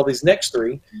Gene did all these next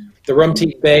three, the Rum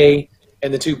Tea Bay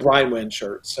and the two Brinewood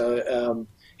shirts. So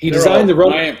he designed the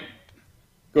Rum.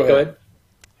 Go ahead.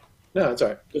 No, it's all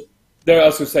right. I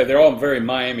was going to say, they're all very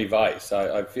Miami Vice.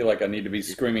 I feel like I need to be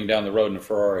screaming down the road in a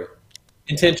Ferrari.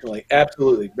 Intentionally,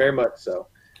 absolutely, very much so.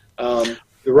 The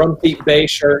Rum Feet Bay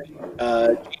shirt,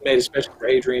 she made especially for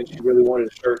Adrian. She really wanted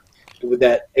a shirt with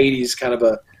that 80s kind of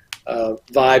a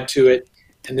vibe to it.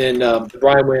 And then the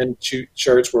Brian Wynn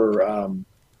shirts were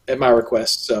at my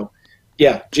request. So,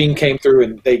 yeah, Gene came through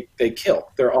and they kill.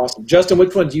 They're awesome. Justin,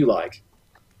 which one do you like?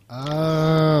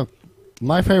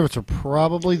 My favorites are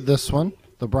probably this one,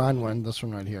 the Brian Wynn, this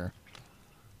one right here.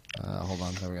 Hold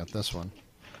on, there we got this one.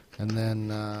 And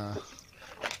then I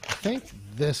think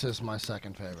this is my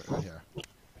second favorite right here.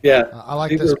 Yeah. I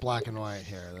like this black and white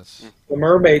here. The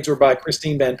mermaids were by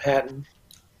Christine Van Patten,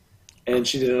 and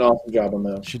she did an awesome job on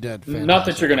those. She did. Fantastic. Not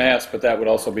that you're going to ask, but that would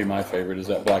also be my favorite, is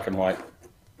that black and white.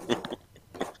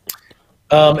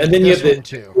 And then you have one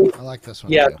too. I like this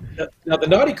one too. Now the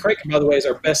Naughty Kraken, by the way, is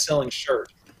our best-selling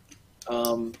shirt.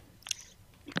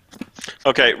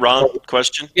 Okay, Ron,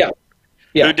 question? Yeah.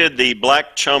 Who did the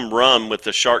Black Chum Rum with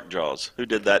the shark jaws? Who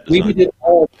did that design? We did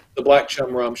all the Black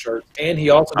Chum Rum shirts, and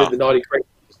he also did the Naughty Kraken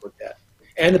with that,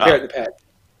 and the Parrot the Pack.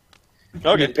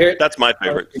 Okay, that's my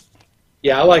favorite.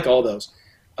 Yeah, I like all those.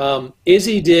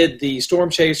 Izzy did the Storm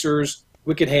Chasers,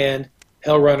 Wicked Hand,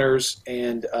 Hell Runners,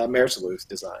 and Marisaleuth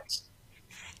designs.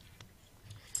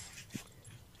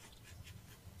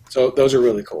 So those are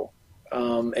really cool.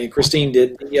 And Christine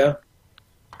did the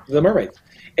mermaids.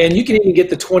 And you can even get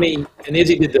the 20, and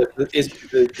Izzy did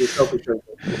the trophy shirt.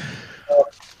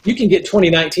 You can get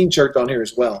 2019 shirts on here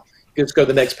as well. You just go to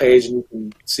the next page and you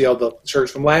can see all the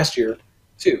shirts from last year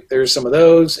too. There's some of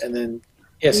those, and then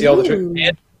see all the shirts. And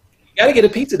you got to get a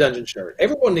Pizza Dungeon shirt.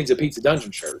 Everyone needs a Pizza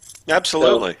Dungeon shirt.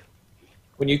 Absolutely. So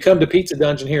when you come to Pizza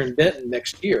Dungeon here in Denton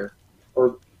next year,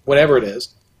 or whenever it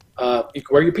is, you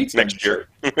can wear your Pizza Dungeon shirt.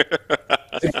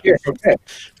 Next year, okay,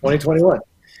 2021.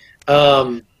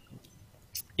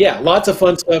 Yeah, lots of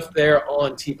fun stuff there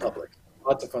on TeePublic.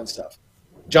 Lots of fun stuff.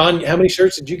 John, how many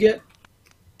shirts did you get?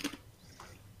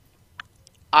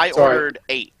 I ordered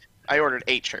 8. I ordered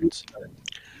 8 shirts.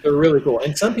 They're really cool.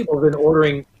 And some people have been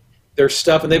ordering their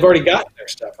stuff, and they've already gotten their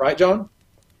stuff, right, John?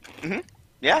 Mm-hmm.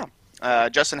 Yeah.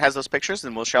 Justin has those pictures,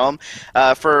 and we'll show them.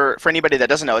 For anybody that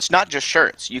doesn't know, it's not just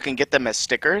shirts. You can get them as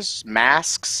stickers,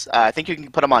 masks. I think you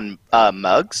can put them on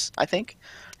mugs, I think,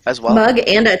 as well. Mug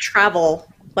and a travel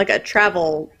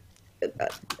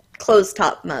closed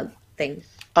top mug thing.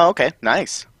 Oh, okay.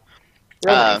 Nice.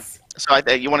 Real nice. So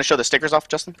you want to show the stickers off,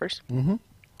 Justin, first? Mm-hmm.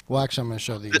 Well, actually, I'm going to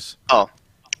show these.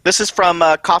 This is from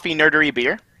Coffee Nerdery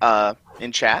Beer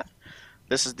in chat.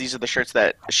 These are the shirts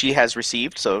that she has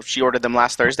received. So she ordered them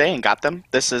last Thursday and got them.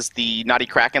 This is the Naughty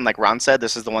Kraken, like Ron said.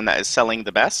 This is the one that is selling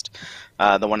the best,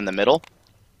 the one in the middle.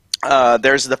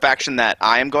 There's the faction that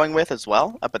I am going with as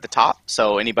well, up at the top.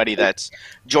 So anybody that's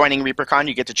joining ReaperCon,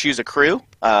 you get to choose a crew.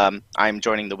 I'm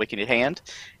joining the Wicked Hand.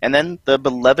 And then the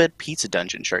beloved Pizza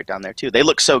Dungeon shirt down there, too. They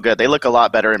look so good. They look a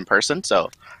lot better in person,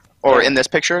 or in this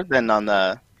picture than on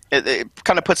the... It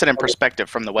kind of puts it in perspective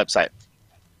from the website.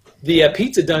 The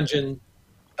Pizza Dungeon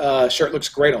shirt looks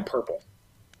great on purple.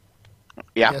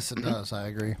 Yeah. Yes, it does. I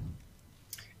agree.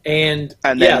 And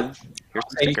then here's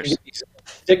the stickers.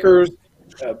 Stickers,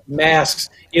 masks.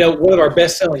 One of our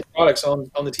best-selling products on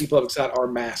the TeePublic side are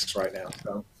masks right now.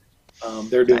 So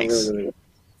they're doing really, really good.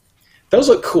 Those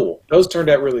look cool. Those turned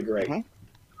out really great. Mm-hmm.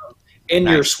 And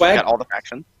your swag. Got all the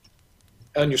factions.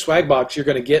 on your swag box, you're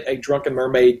going to get a Drunken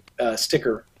Mermaid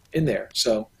sticker in there.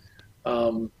 So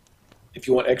if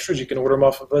you want extras, you can order them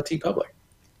off of TeePublic.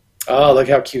 Oh, look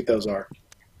how cute those are.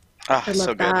 Oh, I love so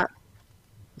good. that.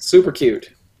 Super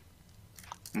cute.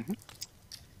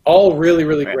 All really,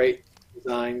 really great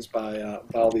designs by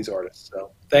all these artists.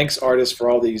 So thanks, artists, for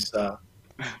all these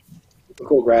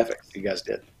cool graphics you guys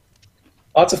did.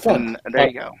 Lots of fun. And there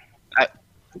you go.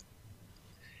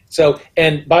 So,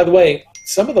 and by the way,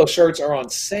 some of those shirts are on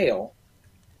sale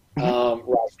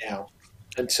right now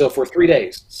until for 3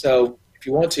 days. So if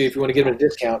you want to get them at a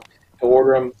discount, go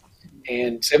order them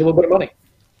and save a little bit of money.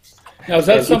 Now, is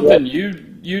that something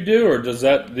you do, or does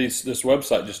this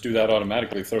website just do that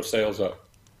automatically, throw sales up?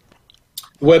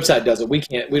 The website does it. We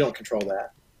don't control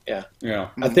that. Yeah. Yeah.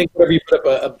 I think whenever you put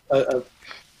up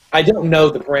I don't know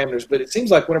the parameters, but it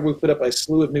seems like whenever we put up a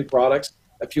slew of new products,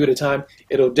 a few at a time,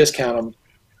 it'll discount them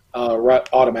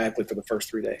automatically for the first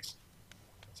 3 days.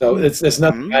 So it's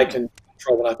nothing I can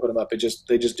control when I put them up. They just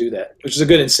do that, which is a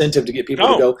good incentive to get people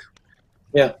to go.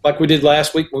 Yeah, like we did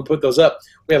last week when we put those up.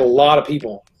 We had a lot of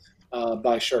people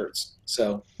buy shirts.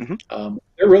 So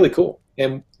they're really cool.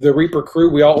 And the Reaper crew,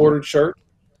 we all ordered shirts.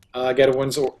 I got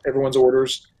everyone's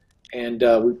orders, and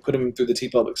we put them through the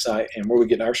TeePublic site, and we'll be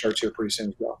getting our shirts here pretty soon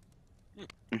as well.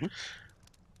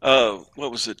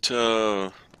 What was it?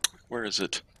 Where is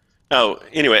it? Oh,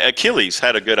 anyway, Achilles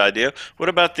had a good idea. What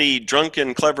about the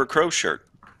Drunken Clever Crow shirt?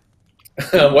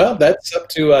 Well, that's up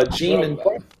to Gene and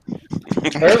Clark.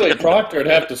 Apparently, Proctor would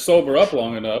have to sober up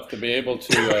long enough to be able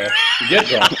to get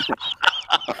drunk.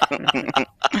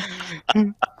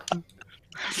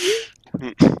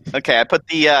 Okay, I put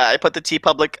the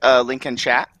TeePublic link in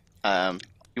chat.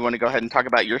 You want to go ahead and talk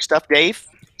about your stuff, Dave?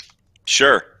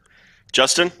 Sure.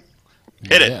 Justin,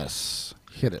 hit it. Yes,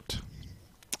 hit it.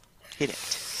 Hit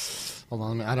it. Hold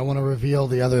on, I don't want to reveal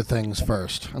the other things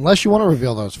first. Unless you want to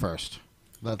reveal those first.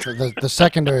 The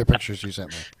secondary pictures you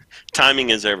sent me. Timing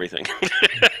is everything.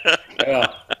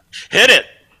 Yeah. Hit it.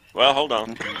 Well, hold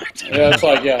on. Yeah, it's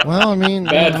like, Well, I mean,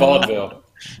 bad vaudeville.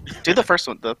 Do the first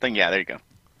one, the thing. Yeah, there you go.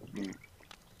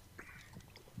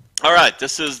 All right,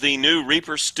 this is the new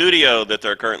Reaper studio that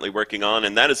they're currently working on,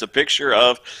 and that is a picture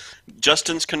of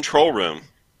Justin's control room.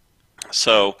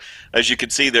 So, as you can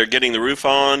see, they're getting the roof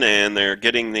on, and they're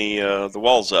getting the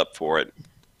walls up for it.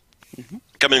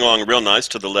 Coming along real nice.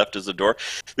 To the left is the door.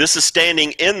 This is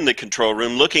standing in the control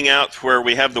room, looking out where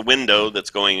we have the window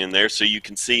that's going in there, so you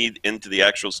can see into the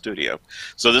actual studio.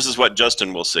 So this is what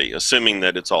Justin will see, assuming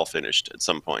that it's all finished at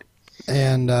some point.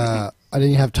 And I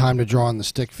didn't have time to draw on the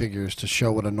stick figures to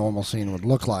show what a normal scene would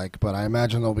look like, but I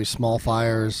imagine there'll be small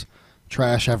fires,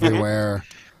 trash everywhere,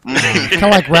 kind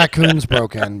of like raccoons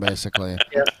broke in, basically.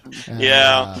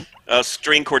 And, a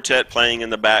string quartet playing in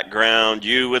the background,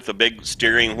 you with a big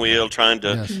steering wheel trying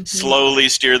to slowly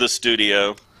steer the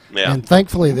studio. Yeah. And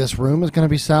thankfully, this room is going to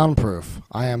be soundproof.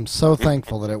 I am so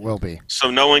thankful that it will be. So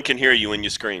no one can hear you when you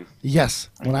scream. Yes,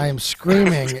 when I am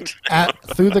screaming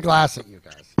through the glass at you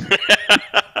guys.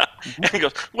 And he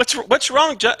goes, "What's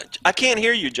wrong? I can't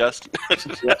hear you, Justin."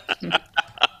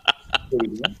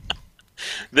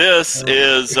 This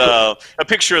is a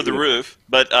picture of the roof,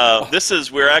 but this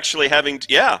is we're actually having.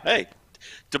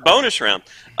 To bonus round.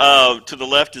 To the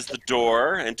left is the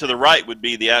door, and to the right would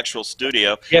be the actual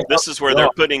studio. This is where they're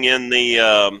putting in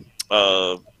the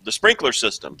sprinkler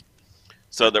system,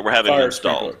 so that we're having it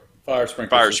installed.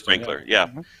 Fire sprinkler. Yeah.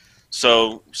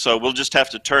 So we'll just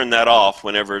have to turn that off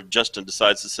whenever Justin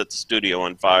decides to set the studio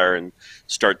on fire and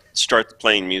start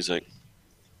playing music.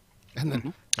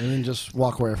 And then just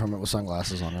walk away from it with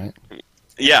sunglasses on, right?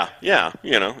 Yeah,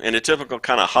 in a typical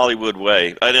kind of Hollywood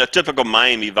way, in a typical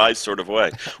Miami Vice sort of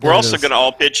way. We're also going to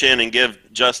all pitch in and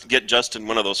get Justin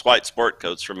one of those white sport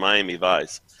coats from Miami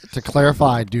Vice. To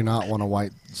clarify, I do not want a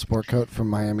white sport coat from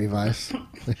Miami Vice.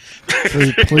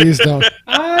 Please don't.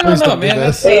 Please don't do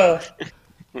this.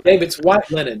 Dave, it's white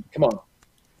linen. Come on.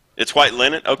 It's white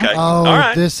linen? Okay. Oh, all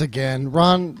right. This again.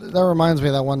 Ron, that reminds me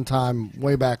of that one time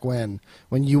way back when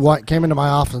you came into my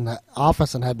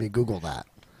office and had me Google that.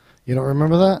 You don't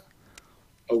remember that?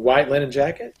 A white linen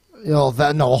jacket? A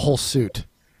whole suit.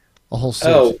 A whole suit.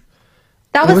 Oh.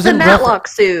 That was the Matlock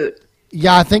suit.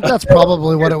 Yeah, I think that's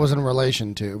probably what it was in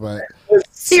relation to, but...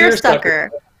 Seersucker.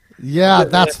 Yeah,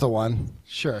 that's the one.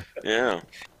 Sure. Yeah.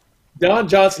 Don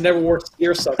Johnson never wore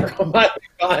seersucker on my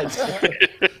device.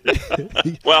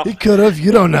 Well, he could have.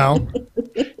 You don't know.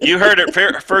 You heard it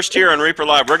first here on Reaper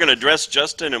Live. We're going to dress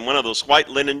Justin in one of those white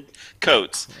linen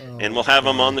coats, and we'll have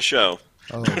him on the show.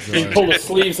 Oh, he can pull the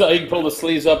sleeves up. He can pull the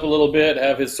sleeves up a little bit.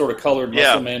 Have his sort of colored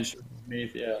muscle man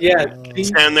underneath. Yeah.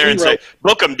 Stand there and say,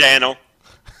 "Book him, Daniel."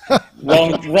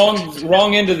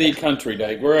 Wrong end of the country,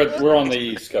 Dave. We're on the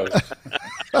East Coast.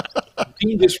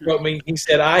 Dean just wrote me. He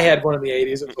said I had one in the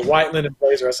 80s. It was a white linen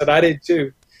blazer. I said I did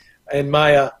too. In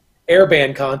my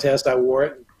airband contest, I wore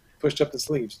it and pushed up the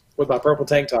sleeves with my purple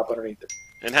tank top underneath it.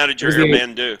 And how did your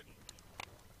airband do?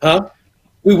 Huh?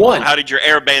 We won. How did your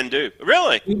airband do?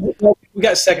 Really? We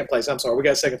got second place. I'm sorry. We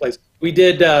got second place. We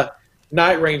did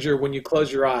Night Ranger when you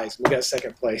close your eyes. We got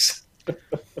second place.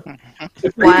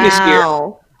 The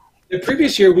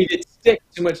previous year, we did stick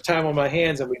too much time on my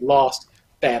hands and we lost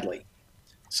badly.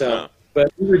 So,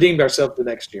 but we redeemed ourselves the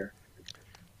next year.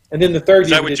 And then the third year. Is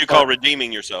that what you call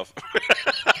redeeming yourself?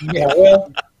 Yeah,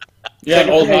 well. Yeah,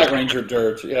 old Night Ranger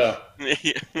dirt. Yeah.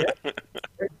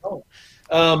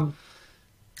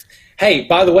 Hey,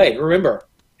 by the way, remember,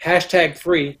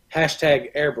 #free,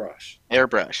 #airbrush.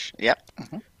 Airbrush, yep.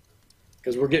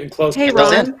 Because we're getting close. Hey,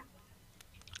 Ron,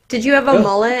 did you have a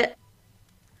mullet?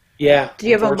 Yeah. Did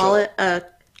you have a mullet?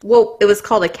 Well, it was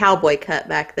called a cowboy cut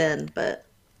back then, but...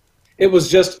 It was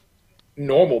just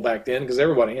normal back then because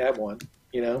everybody had one,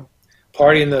 you know.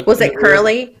 Party in the... Was it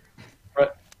curly?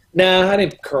 No, I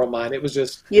didn't curl mine. It was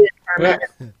just... You didn't perm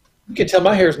it? You can tell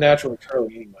my hair is naturally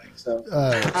curly anyway. So.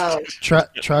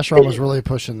 Trash Ron was really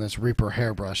pushing this Reaper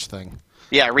hairbrush thing.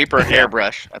 Yeah, Reaper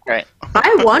hairbrush. That's right.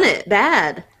 I want it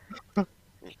bad.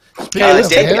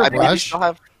 Dave, I believe you still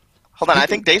have... Hold on, I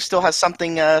think Dave still has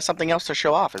something else to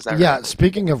show off. Is that right? Yeah,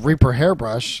 speaking of Reaper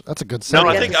hairbrush, that's a good segue. No,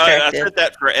 I think I said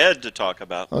that for Ed to talk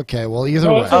about. Okay, well,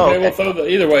 either way.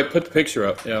 Okay. Either way, put the picture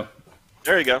up, yeah.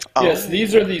 There you go. Yes,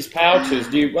 these are these pouches.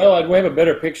 We have a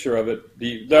better picture of it.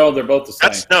 They're both the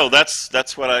same.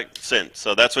 That's what I sent.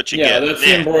 So that's what you get. Yeah, that's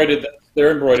embroidered.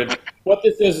 They're embroidered. What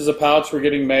this is a pouch we're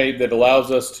getting made that allows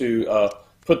us to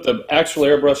put the actual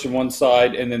airbrush in one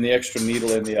side and then the extra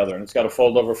needle in the other. And it's got a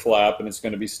fold-over flap, and it's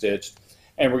going to be stitched.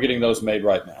 And we're getting those made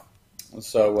right now.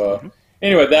 So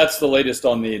anyway, that's the latest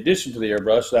on the addition to the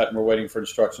airbrush. And we're waiting for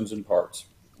instructions and parts.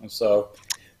 And so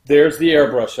there's the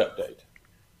airbrush update.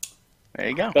 There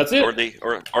you go. That's it. Or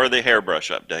the hairbrush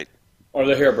update. Or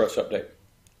the hairbrush update.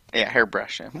 Yeah,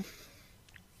 hairbrush. All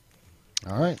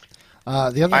right.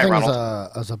 The other thing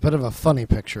is a bit of a funny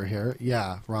picture here.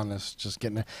 Yeah, Ron is just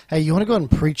getting it. Hey, you want to go ahead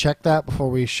and pre-check that before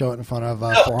we show it in front of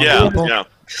 400 people? Yeah.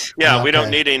 Okay. We don't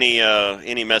need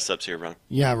any mess-ups here, Ron.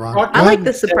 Yeah, Ron. I like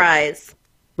the surprise.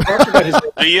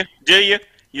 Do you?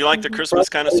 You like the Christmas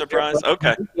kind of surprise?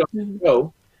 Okay.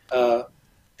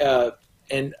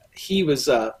 And he was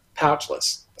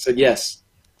pouchless. I said, yes,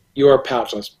 you are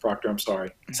pouchless, Proctor. I'm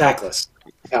sorry. Sackless.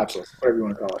 Pouchless, whatever you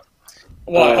want to call it.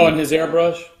 Well, on his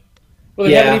airbrush? Well,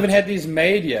 they haven't even had these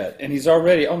made yet, and he's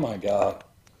already, oh my God.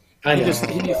 I know.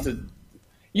 He needs to,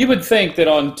 you would think that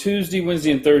on Tuesday,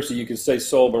 Wednesday, and Thursday you could stay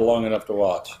sober long enough to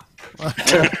watch. All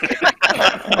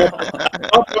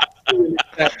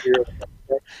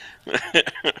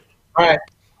right,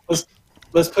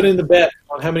 let's put in the bet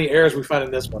on how many errors we find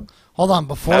in this one. Hold on,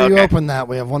 before you open that,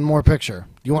 we have one more picture.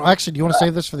 Do you want to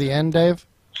save this for the end, Dave?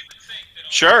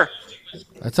 Sure.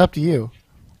 It's up to you.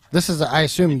 This is, I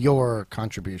assume, your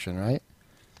contribution, right?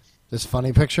 This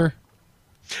funny picture?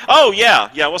 Oh, yeah.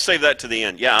 Yeah, we'll save that to the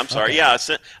end. Yeah, I'm sorry. Okay. Yeah,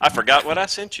 I forgot what I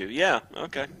sent you. Yeah,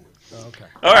 okay. Okay.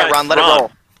 All right, Ron, let it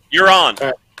roll. You're on. All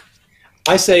right.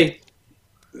 I say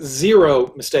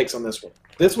 0 mistakes on this one.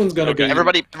 This one's going to be...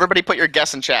 Everybody put your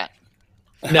guess in chat.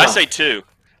 No. I say 2.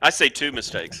 I say 2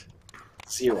 mistakes.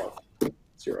 0.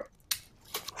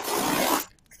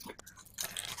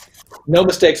 No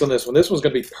mistakes on this one. This one's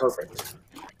going to be perfect.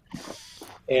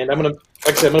 And I'm going to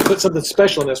put something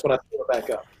special in this when I throw it back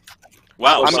up.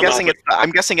 Wow.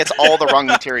 I'm guessing it's all the wrong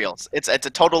materials. It's a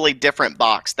totally different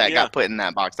box that got put in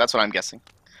that box. That's what I'm guessing.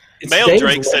 Male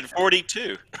Drake said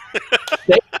 42.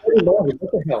 What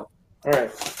the hell? All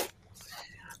right.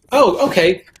 Oh,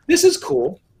 okay. This is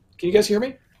cool. Can you guys hear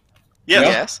me?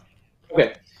 Yes.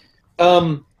 Okay.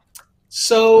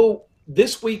 So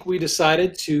this week we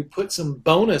decided to put some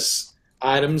bonus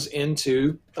items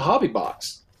into the hobby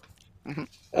box.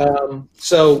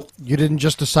 So you didn't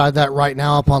just decide that right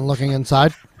now upon looking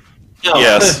inside? No.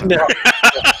 Yes. No.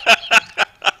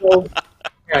 So,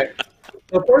 okay.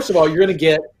 So first of all, you're going to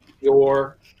get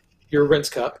your rinse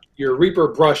cup, your Reaper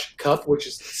brush cup, which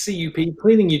is CUP,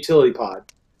 cleaning utility pod,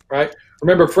 right?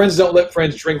 Remember, friends don't let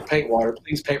friends drink paint water.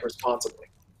 Please paint responsibly,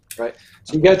 right?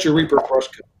 So you got your Reaper brush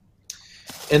cup.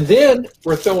 And then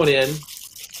we're throwing in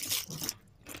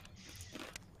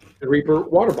the Reaper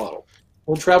water bottle,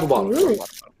 little travel bottle. Really? A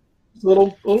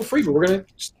little freebie. We're going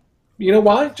to, you know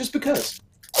why? Just because.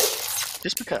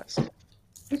 Just because.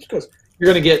 You're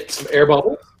going to get some air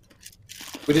bubbles.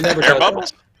 We didn't advertise air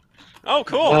bubbles? Oh,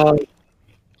 cool.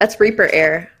 That's Reaper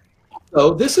air.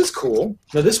 Also, this is cool.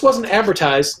 Now, this wasn't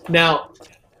advertised. Now,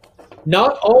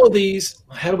 not all of these.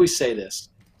 How do we say this?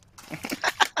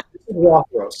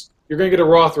 Rothros. You're going to get a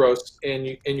Rothros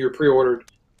in your pre-ordered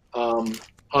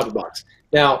hobby box.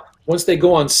 Now, once they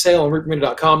go on sale on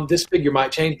reaperlive.com, this figure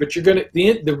might change, but you're going to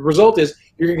the result is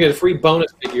you're going to get a free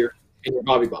bonus figure in your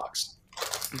hobby box.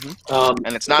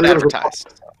 And it's not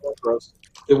advertised.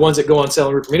 The ones that go on sale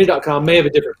on reaperlive.com may have a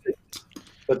different figure,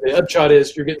 but the upshot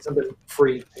is you're getting something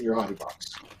free in your hobby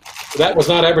box. So that was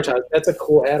not advertised. That's a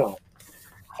cool add-on.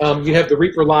 You have the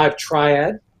Reaper Live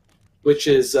Triad, which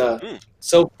is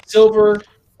silver,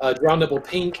 drawn nipple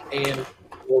pink, and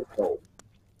rose gold.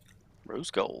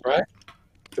 Rose gold. Right?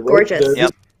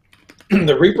 Gorgeous.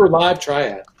 The Reaper Live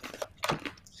Triad. You're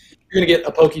going to get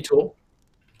a pokey tool.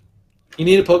 You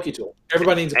need a pokey tool.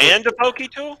 Everybody needs a pokey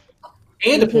tool.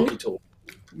 And a pokey tool.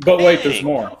 But wait, there's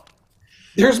more.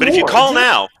 There's but more. If you call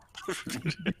now.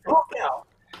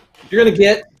 You're going to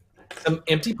get some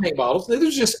empty paint bottles. They're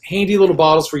just handy little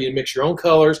bottles for you to mix your own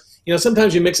colors. You know,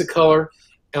 sometimes you mix a color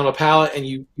on a palette and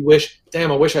you wish,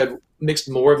 damn, I wish I'd mixed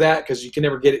more of that because you can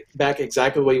never get it back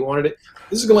exactly the way you wanted it.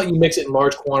 This is going to let you mix it in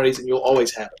large quantities and you'll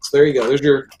always have it. So there you go. There's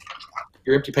your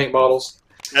empty paint bottles.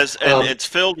 And it's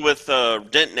filled with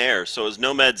Denton air. So as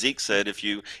Nomad Zeke said, if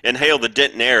you inhale the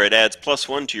Denton air, it adds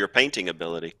 +1 to your painting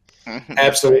ability.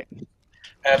 Absolutely.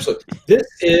 Absolutely. This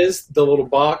is the little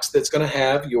box that's going to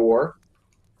have your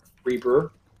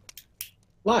Reaper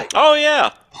light. Oh,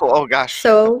 yeah. Oh, gosh.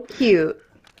 So cute.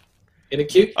 Isn't it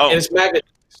cute? Oh. And it's magnet.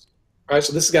 All right,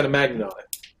 so this has got a magnet on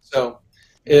it. So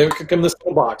it could come in this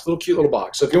little box, little cute little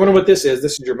box. So if you wonder what this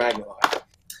is your magnet light.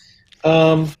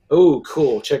 Oh,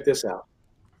 cool. Check this out.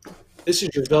 This is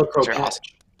your Velcro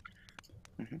patch.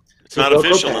 It's not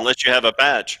official unless you have a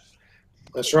patch.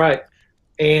 That's right.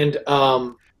 And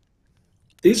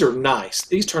these are nice.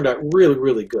 These turned out really,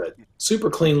 really good. Super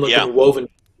clean looking, woven.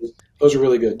 Those are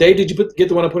really good. Dave, did you get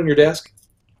the one I put on your desk?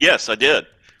 Yes, I did.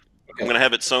 Okay. I'm going to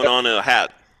have it sewn on a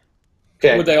hat.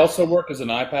 Okay. Would they also work as an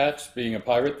eye patch, being a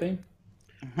pirate theme?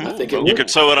 I think You could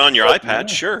sew it on your eye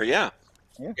patch, sure, yeah.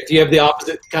 If you have the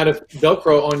opposite kind of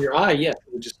Velcro on your eye, yeah, it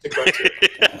would just stick right to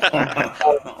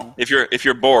it. If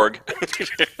you're Borg.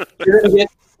 You're going to get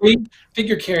a free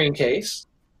figure carrying case,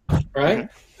 right?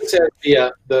 It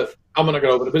has I'm not going to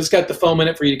open it, but it's got the foam in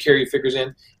it for you to carry your figures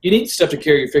in. You need stuff to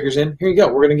carry your figures in. Here you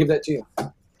go. We're going to give that to you.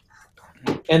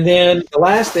 And then the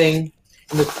last thing,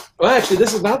 actually,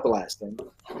 this is not the last thing.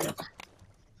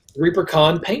 Reaper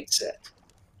Con paint set.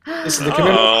 This is the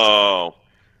commemorative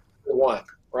one,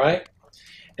 right?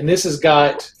 And this has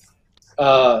got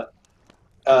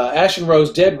Ashen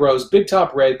Rose, Dead Rose, Big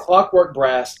Top Red, Clockwork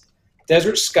Brass,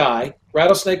 Desert Sky,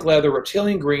 Rattlesnake Leather,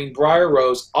 Reptilian Green, Briar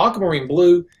Rose, Aquamarine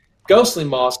Blue, Ghostly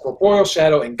Moss, Corporeal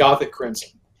Shadow, and Gothic Crimson.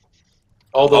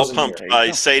 All those pumped by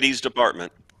Sadie's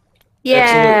department.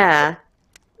 Yeah.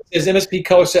 Is MSP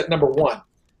color set number 1.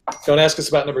 Don't ask us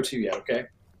about number 2 yet, okay?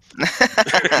 All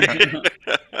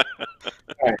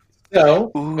right.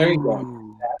 So, there you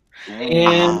go.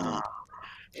 And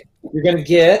you're going to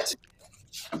get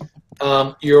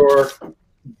your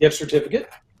gift certificate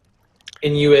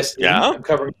in USD. Yeah. I'm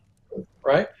covering,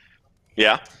 right?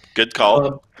 Yeah, good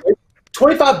call.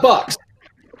 $25.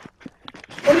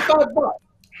 $25.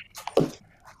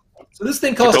 So this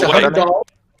thing costs $100,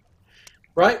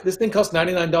 right? This thing costs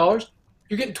 $99.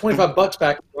 You're getting $25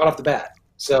 back right off the bat.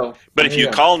 So, but if you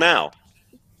call now.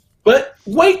 But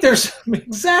wait, there's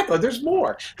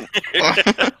more.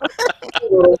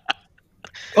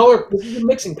 Color. This is a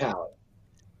mixing palette.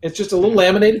 It's just a little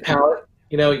laminated palette.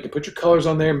 You know, you can put your colors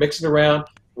on there, mix it around,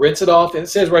 rinse it off, and it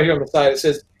says right here on the side, it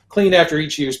says clean after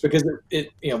each use because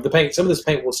the paint. Some of this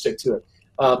paint will stick to it.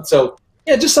 So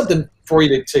yeah, just something for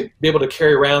you to be able to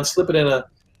carry around, slip it in a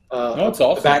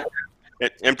awesome. back.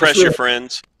 Impress your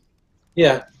friends.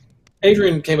 Yeah,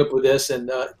 Adrian came up with this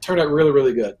and turned out really,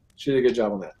 really good. She did a good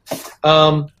job on that.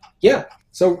 Yeah,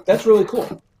 so that's really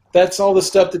cool. That's all the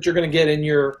stuff that you're going to get in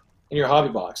your hobby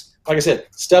box. Like I said,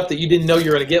 stuff that you didn't know you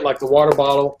were going to get, like the water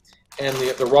bottle and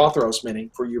the Rothros mini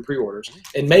for your pre-orders,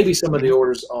 and maybe some of the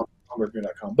orders on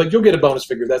reaperlive.com. But you'll get a bonus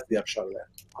figure. That's the upshot of that.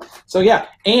 So yeah,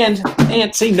 and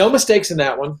see, no mistakes in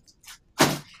that one.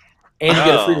 And you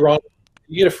get a free Ron.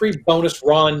 You get a free bonus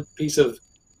Ron piece of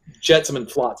Jetsam and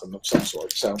Flotsam of some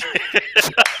sort. So.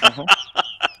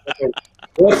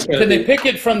 Can they pick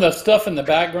it from the stuff in the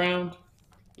background?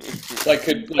 Like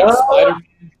Spider?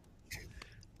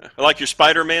 Like your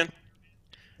Spider-Man?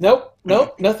 Nope,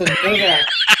 nothing. None of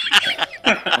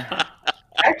that.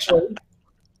 Actually,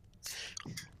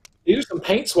 these are some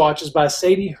paint swatches by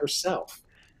Sadie herself.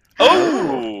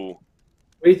 Oh!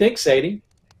 What do you think, Sadie?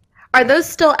 Are those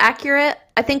still accurate?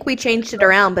 I think we changed it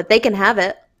around, but they can have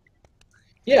it.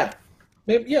 Yeah.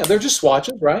 Maybe, yeah, they're just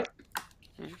swatches, right?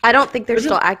 I don't think they're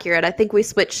still accurate. I think we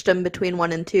switched them between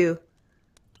 1 and 2.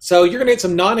 So you're going to get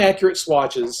some non-accurate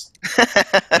swatches.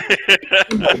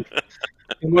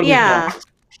 Yeah.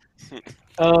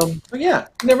 But yeah,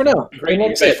 you never know. Great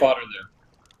eBay fodder there.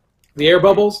 The air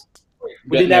bubbles,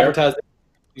 we didn't there. advertise them.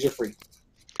 These are free.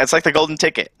 It's like the golden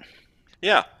ticket.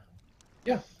 Yeah.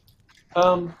 Yeah.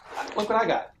 Look what I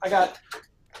got.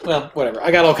 Well, whatever.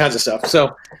 I got all kinds of stuff.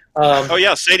 So. Oh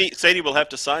yeah, Sadie will have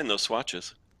to sign those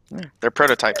swatches. They're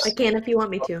prototypes. I can if you want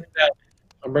me to.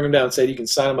 I'll bring them down. Sadie, you can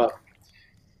sign them up.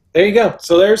 There you go.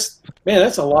 So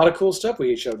that's a lot of cool stuff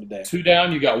we showed today. 2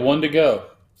 down, you got 1 to go.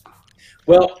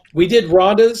 Well, we did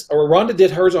Rhonda's, or Rhonda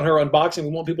did hers on her unboxing.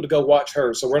 We want people to go watch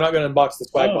hers, so we're not going to unbox the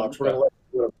swag box. We're going to let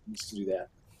people do that.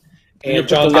 And you put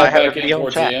John's the link got back in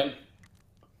towards the end.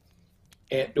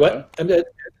 And what? I'm dead.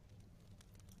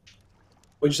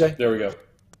 What'd you say? There we go.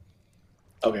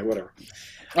 Okay, whatever.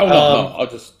 Oh no, I'll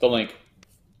just the link.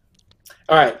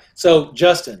 All right. So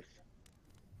Justin.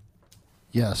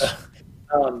 Yes.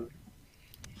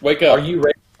 Wake up. Are you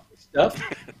ready for this stuff?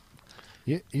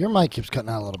 Your mic keeps cutting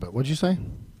out a little bit. What'd you say?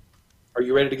 Are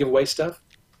you ready to give away stuff?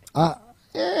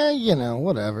 Yeah,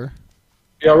 whatever.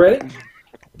 Y'all ready?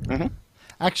 Mm-hmm.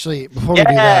 Actually, before we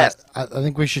do that, I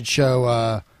think we should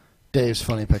show Dave's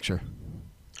funny picture.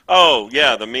 Oh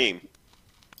yeah, the meme.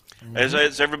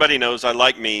 As everybody knows, I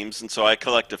like memes, and so I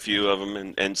collect a few of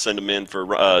them and send them in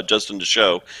for Justin to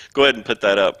show. Go ahead and put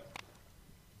that up.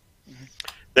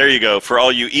 There you go. For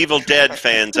all you Evil Dead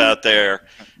fans out there,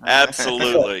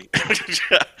 absolutely.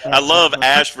 I love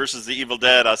Ash versus the Evil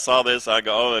Dead. I saw this. I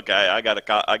go, oh, okay. I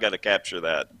gotta capture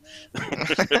that.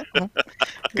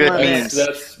 Good memes.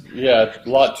 That's a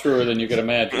lot truer than you could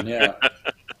imagine. Yeah.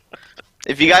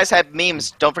 If you guys have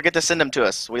memes, don't forget to send them to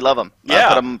us. We love them.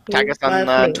 Yeah. Tag us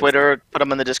on Twitter. Put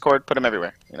them in the Discord. Put them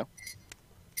everywhere.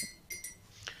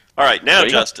 All right, now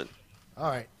Justin. All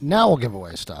right, now we'll give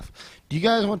away stuff. Do you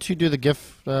guys want to do the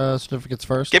gift certificates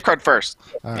first? Gift card first.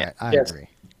 All right, I agree.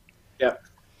 Yep.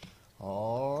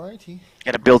 All righty.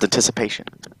 Got to build anticipation.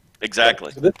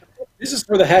 Exactly. So this is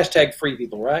for the hashtag free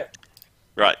people, right?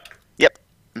 Right. Yep.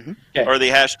 Mm-hmm. Okay. Or the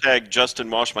hashtag Justin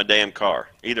wash my damn car.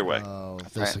 Either way. Oh,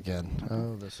 this again.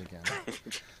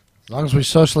 As long as we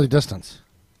socially distance.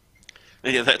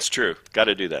 Yeah, that's true. Got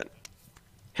to do that.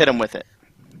 Hit them with it.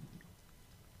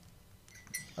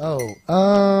 Where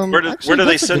do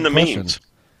they send the memes?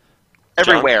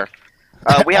 Everywhere.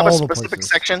 We have a All the specific places.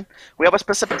 section. We have a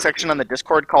specific section on the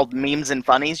Discord called Memes and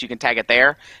Funnies. You can tag it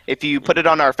there. If you put it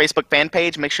on our Facebook fan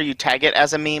page, make sure you tag it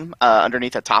as a meme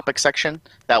underneath a topic section.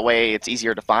 That way, it's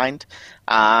easier to find.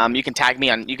 You can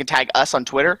tag us on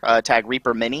Twitter. Tag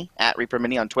Reaper Mini at Reaper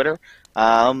Mini on Twitter.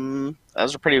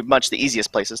 Those are pretty much the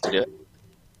easiest places to do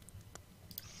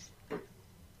it.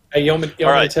 Hey, you want me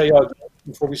to tell y'all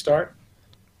before we start?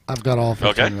 I've got all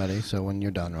 15 ready, so when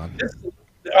you're done, Ron.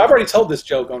 I've already told this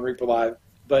joke on Reaper Live,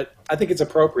 but I think it's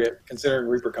appropriate considering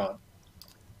ReaperCon.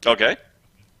 Okay.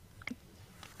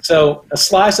 So a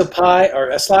slice of pie or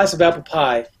a slice of apple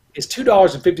pie is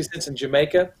 $2.50 in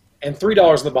Jamaica and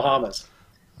 $3 in the Bahamas.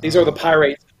 These are the pie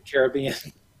rates of the Caribbean.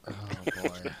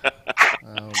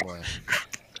 Oh boy.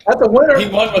 That's a winner. He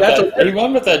won with that. He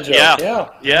won with that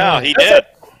joke. Yeah, he did.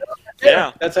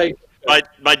 Yeah. That's how you.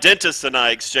 My dentist and I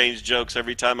exchange jokes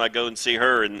every time I go and see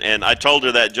her, and I told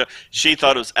her that joke. She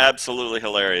thought it was absolutely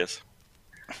hilarious.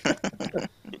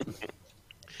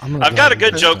 I've got a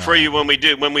good joke for you when we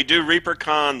do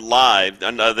ReaperCon live,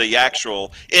 the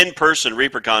actual in-person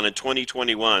ReaperCon in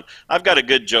 2021. I've got a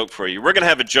good joke for you. We're going to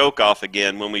have a joke off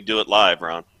again when we do it live,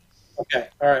 Ron. Okay.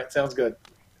 All right. Sounds good.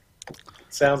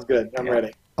 Sounds good. I'm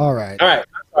ready. All right. All right.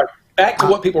 Back to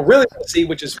what people really want to see,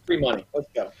 which is free money.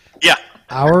 Let's go. Yeah.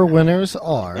 Our winners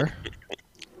are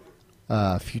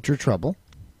futRtrubL,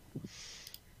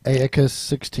 Aacus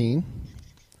 16,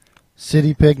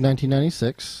 CityPig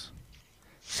 1996,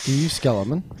 Steve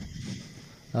Skellerman,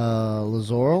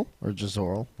 Lzoril or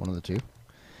Jazoril, one of the two,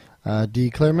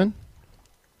 dclearman,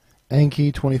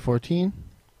 Anki 2014,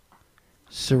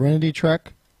 SerenityTrek,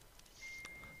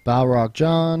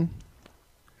 Balrogjohn,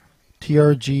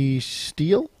 TRG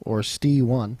Steel or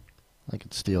Ste1, I like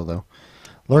it's Steel though.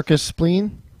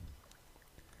 Lurkusspleen,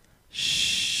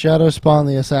 Shadowspawn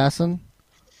the Assassin.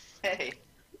 Hey.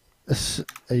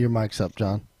 Your mic's up,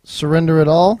 John.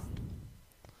 Surrenderitall,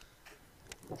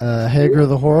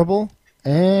 hagerthehorrible,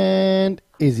 and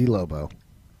izzylobo.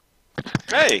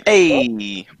 Hey.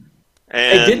 Hey.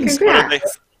 And didn't what are they?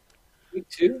 Me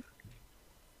too.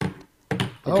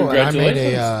 Oh,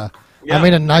 and I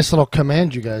made a nice little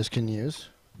command you guys can use.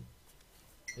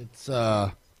 It's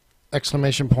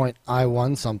I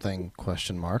won something ?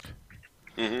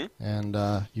 Mm-hmm. And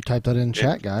you type that in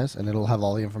chat, guys, and it'll have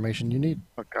all the information you need.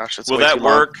 Oh gosh, it's Will way that too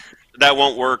long. work? That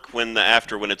won't work when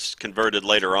it's converted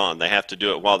later on. They have to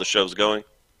do it while the show's going.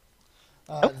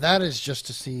 That is just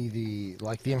to see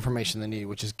the information they need,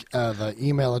 which is the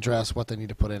email address, what they need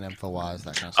to put in info-wise,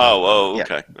 that kind of stuff. Oh, Yeah.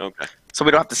 okay, okay. So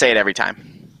we don't have to say it every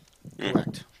time.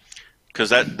 Correct. Because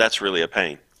that's really a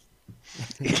pain.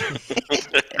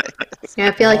 Yeah,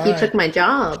 I feel like you Alright. took my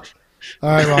job. All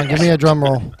right, Ron, give me a drum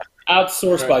roll.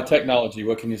 Outsourced by technology.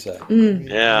 What can you say?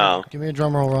 Yeah. Give me a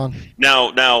drum roll, Ron.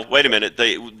 Now, wait a minute.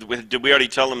 Did we already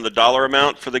tell them the dollar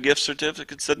amount for the gift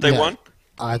certificates that they Yeah. won?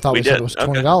 I thought We we said did. it was Okay.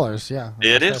 $20. Yeah.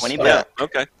 It is? 20 Yeah,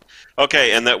 okay.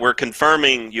 Okay, and that we're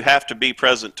confirming you have to be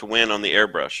present to win on the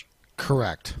airbrush.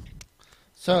 Correct.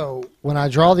 So when I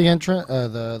draw the entrant,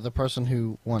 the person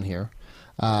who won here,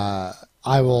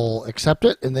 I will accept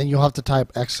it, and then you'll have to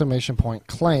type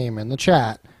 !claim in the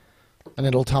chat, and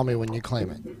it'll tell me when you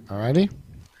claim it. Alrighty?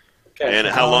 Okay. And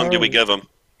how long do we give them?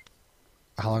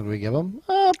 How long do we give them?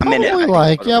 minute, Probably I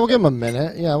think. we'll give them a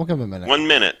minute. Yeah, we'll give them a minute. 1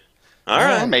 minute. All Or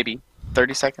right. maybe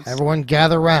 30 seconds. Everyone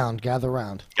gather round. Gather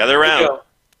round. Gather Here we around. go.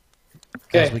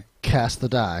 As Okay. we cast the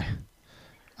die.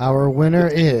 Our winner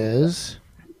is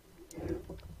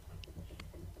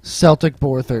Celtic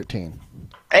Boar 13.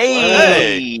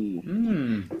 Hey!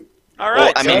 All Well,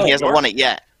 right. I mean, so- he hasn't won it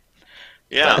yet.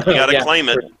 Yeah, you got to Yeah. claim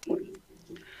it.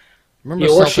 Remember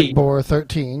He or Celtic she. Boar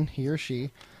 13, he or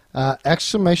she.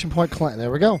 !claim.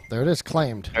 There we go. There it is,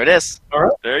 claimed. There it is.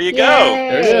 There you Yay. go.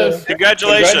 There it is.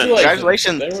 Congratulations.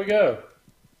 Congratulations. There we go.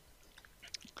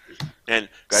 And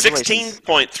Congratulations.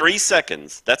 16.3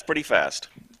 seconds. That's pretty fast.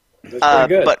 That's pretty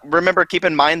good. But remember, keep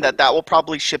in mind that will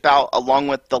probably ship out along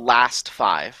with the last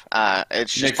 5.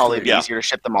 It's just Next probably week. Yeah. easier to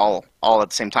ship them all at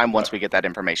the same time once we get that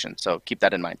information. So keep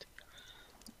that in mind.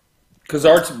 Because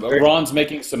Ron's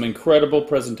making some incredible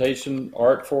presentation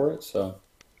art for it. So,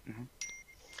 And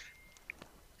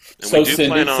so we do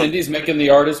plan on- Cindy's making the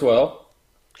art as well.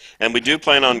 And we do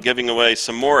plan on giving away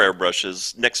some more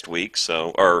airbrushes next week,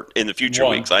 or in the future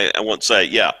One. weeks. I won't say,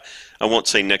 I won't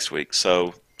say next week.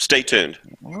 So stay tuned.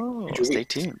 Oh, stay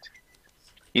tuned.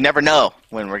 You never know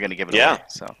when we're going to give it Yeah. away.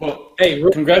 So Well, Hey,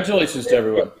 congratulations to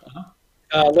everyone.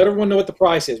 let everyone know what the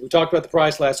price is. We talked about the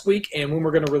price last week and when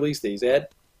we're going to release these. Ed?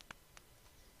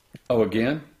 Oh,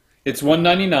 again? It's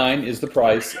 $199 is the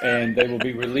price, and they will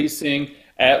be releasing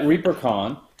at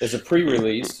ReaperCon as a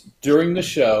pre-release during the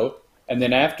show, and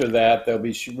then after that, they'll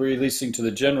be releasing to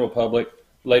the general public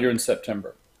later in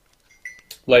September,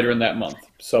 later in that month.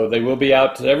 So they will be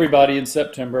out to everybody in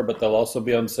September, but they'll also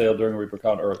be on sale during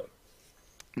ReaperCon early.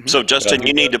 So, Justin,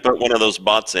 you need to put one of those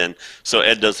bots in so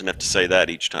Ed doesn't have to say that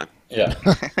each time. Yeah.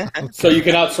 So you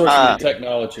can outsource the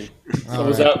technology.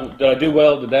 So did I do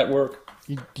well? Did that work?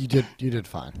 You did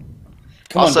fine.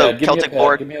 Come Also, on, Dad. Give Celtic me a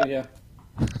board. pat. Give me a, yeah.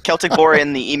 Celtic Boar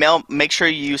in the email, make sure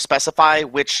you specify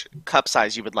which cup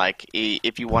size you would like,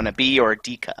 if you want a B or a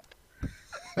D cup.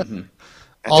 That's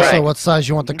Also, right. what size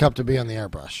you want the cup to be on the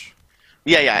airbrush?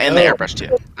 Yeah, and the airbrush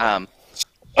too.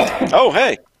 Oh,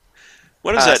 hey.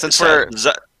 What is that? Since we're-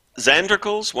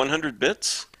 Xandercles, 100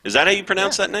 bits? Is that how you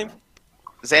pronounce that name?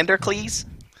 Xandercles?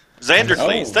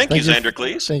 Xandercles. Oh. Thank you, you.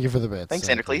 Xandercles. Thank you for the bits. Thanks,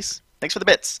 Xandercles. Thanks for the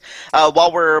bits.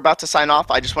 While we're about to sign off,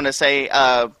 I just want to say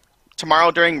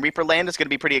tomorrow during Reaperland is going to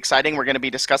be pretty exciting. We're going to be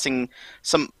discussing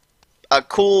a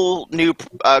cool new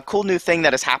thing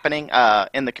that is happening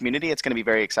in the community. It's going to be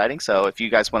very exciting. So if you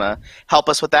guys want to help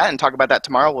us with that and talk about that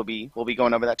tomorrow, we'll be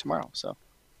going over that tomorrow. So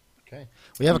Okay.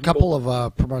 We have a couple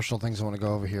of promotional things I want to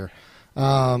go over here.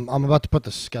 I'm about to put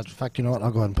the schedule. In fact, you know what?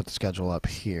 I'll go ahead and put the schedule up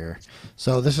here.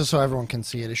 So this is so everyone can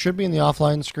see it. It should be in the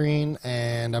offline screen,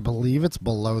 and I believe it's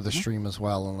below the stream as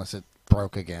well, unless it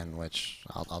broke again, which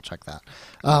I'll check that.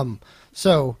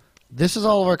 So this is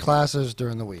all of our classes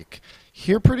during the week.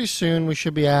 Here pretty soon we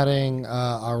should be adding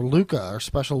our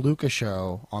special Luca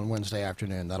show on Wednesday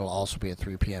afternoon. That'll also be at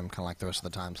 3 p.m., kind of like the rest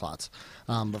of the time slots.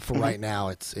 But for right now,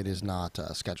 it is not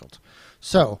scheduled.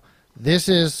 So this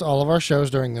is all of our shows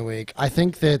during the week. I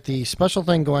think that the special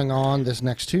thing going on this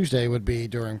next Tuesday would be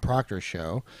during Proctor's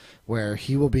show, where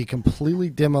he will be completely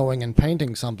demoing and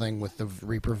painting something with the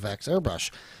Reaper Vex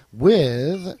airbrush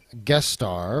with guest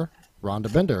star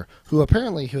Rhonda Bender, who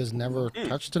apparently has never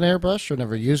touched an airbrush or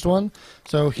never used one.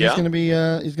 So he's going to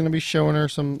be showing her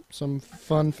some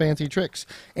fun, fancy tricks,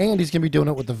 and he's going to be doing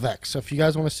it with the Vex. So if you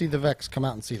guys want to see the Vex, come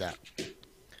out and see that.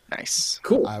 nice.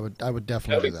 Cool. I would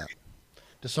definitely do that.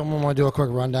 Does someone want to do a quick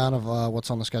rundown of what's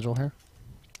on the schedule here?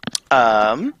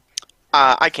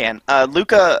 I can.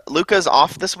 Luca's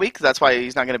off this week. That's why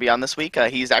he's not going to be on this week.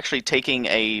 He's actually taking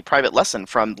a private lesson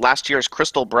from last year's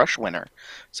Crystal Brush winner.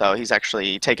 So he's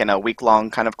actually taking a week-long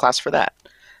kind of class for that.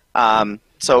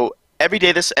 So every day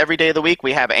of the week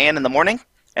we have Anne in the morning,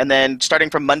 and then starting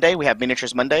from Monday we have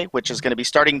Miniatures Monday, which is going to be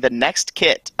starting the next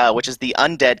kit, which is the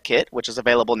Undead kit, which is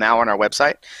available now on our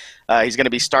website. He's going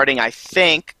to be starting, I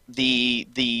think,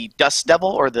 the Dust Devil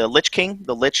or the Lich King,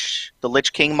 the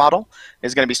Lich King model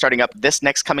is going to be starting up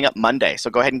coming up Monday. So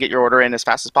go ahead and get your order in as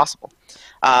fast as possible.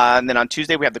 And then on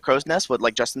Tuesday we have the Crow's Nest.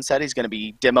 Like Justin said, he's going to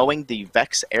be demoing the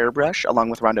Vex Airbrush along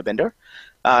with Rhonda Bender.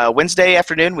 Wednesday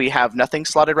afternoon we have nothing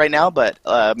slotted right now, but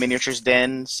Miniatures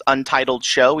Den's Untitled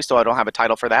show. We still don't have a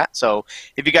title for that. So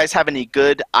if you guys have any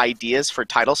good ideas for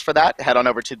titles for that, head on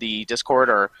over to the Discord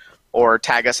or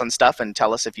tag us on stuff and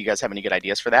tell us if you guys have any good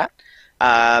ideas for that.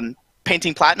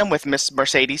 Painting Platinum with Miss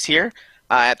Mercedes here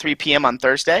at 3 p.m. on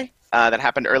Thursday. That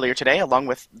happened earlier today, along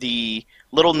with the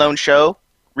little-known show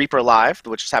Reaper Live,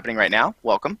 which is happening right now.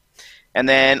 Welcome. And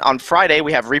then on Friday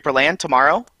we have Reaperland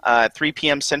tomorrow at 3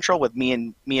 p.m. Central with me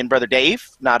and Brother Dave,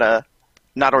 not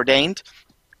ordained.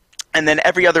 And then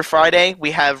every other Friday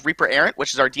we have Reaper Errant,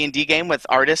 which is our D&D game with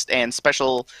artist and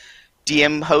special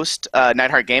DM host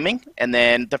Nightheart Gaming. And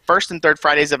then the first and third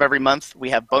Fridays of every month we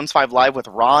have Bones 5 Live with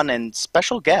Ron and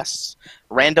special guests,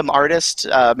 random artists,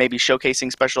 maybe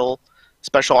showcasing special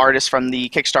artists from the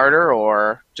Kickstarter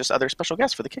or just other special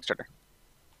guests for the Kickstarter.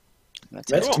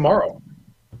 That's tomorrow.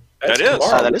 That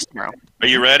is tomorrow. Are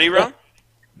you ready, Ron?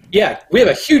 Yeah, we have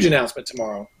a huge announcement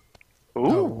tomorrow. Ooh.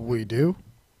 Oh, we do?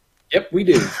 Yep, we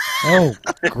do. Oh,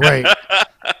 great.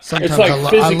 Sometimes It's like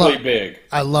physically big.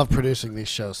 I love producing these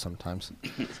shows sometimes.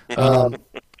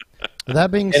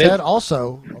 That being said,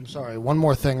 also, I'm sorry, one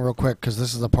more thing real quick, because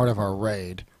this is a part of our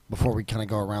raid, before we kind of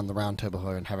go around the round table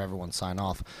here and have everyone sign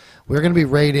off. We're going to be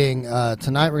raiding,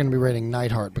 tonight we're going to be raiding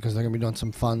Nightheart, because they're going to be doing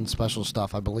some fun special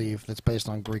stuff, I believe, that's based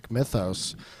on Greek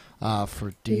mythos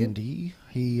for D&D.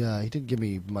 He didn't give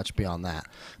me much beyond that.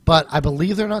 But I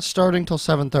believe they're not starting till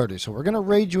 7:30, so we're going to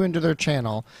raid you into their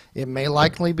channel. It may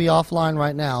likely be offline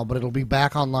right now, but it'll be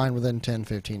back online within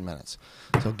 10-15 minutes.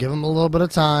 So give them a little bit of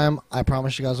time. I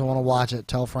promise you guys will want to watch it.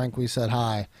 Tell Frank we said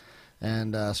hi,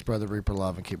 and spread the Reaper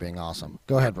love and keep being awesome.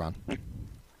 Go ahead, Ron.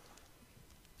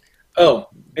 Oh,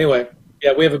 anyway,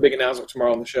 yeah, we have a big announcement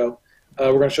tomorrow on the show.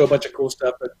 We're going to show a bunch of cool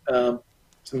stuff, but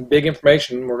some big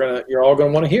information you're all going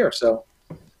to want to hear. So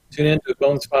tune in to the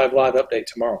Bones 5 Live update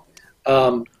tomorrow.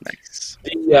 Nice.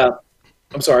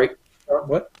 I'm sorry.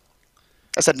 What?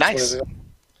 I said nice.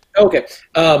 Okay.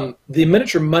 The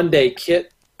Miniature Monday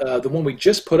kit, the one we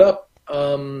just put up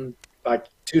like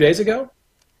 2 days ago,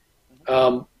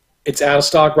 it's out of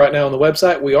stock right now on the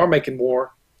website. We are making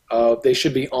more. They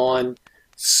should be on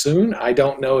soon. I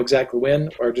don't know exactly when.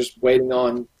 We're just waiting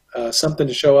on something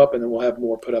to show up, and then we'll have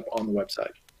more put up on the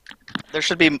website. There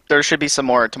should be some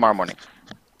more tomorrow morning.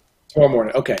 Tomorrow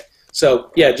morning. Okay.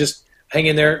 So yeah, just hang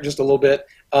in there just a little bit.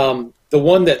 The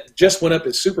one that just went up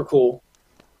is super cool,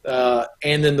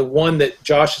 and then the one that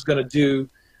Josh is going to do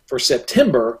for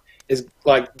September is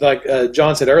like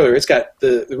John said earlier. It's got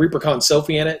the ReaperCon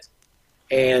Sophie in it,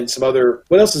 and some other.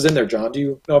 What else is in there, John? Do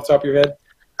you know off the top of your head?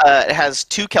 It has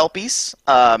 2 Kelpies.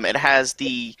 It has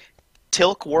the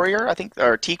Tilk Warrior, I think,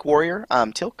 or Teak Warrior.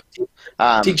 Tilk.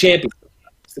 Teak Champion.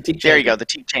 It's the Teak Champion. There you go, the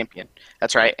Teak Champion.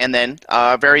 That's right. And then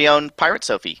our very own Pirate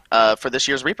Sophie for this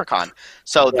year's ReaperCon.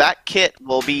 So that kit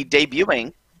will be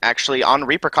debuting actually on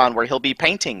ReaperCon, where he'll be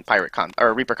painting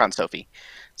ReaperCon Sophie.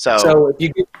 So if you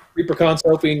get ReaperCon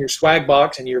Sophie in your swag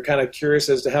box and you're kind of curious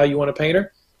as to how you want to paint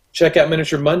her, check out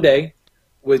Miniature Monday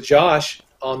with Josh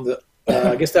on the.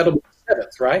 I guess that'll be the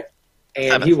 7th, right?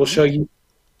 And 7th. He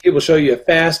will show you a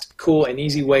fast, cool, and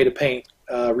easy way to paint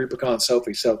ReaperCon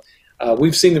Sophie. So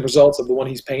we've seen the results of the one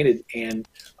he's painted, and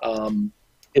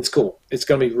it's cool. It's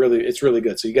going to be really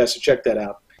good. So you guys should check that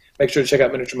out. Make sure to check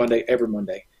out Miniature Monday every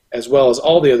Monday, as well as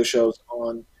all the other shows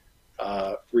on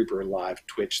Reaper Live,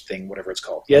 Twitch thing, whatever it's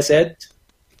called. Yes, Ed?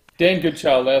 Dan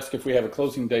Goodchild asked if we have a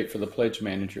closing date for the Pledge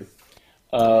Manager.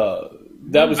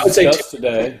 That was discussed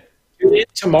today.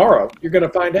 Tomorrow. You're going to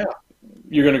find out.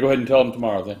 You're going to go ahead and tell him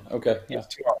tomorrow then? Okay. Yes,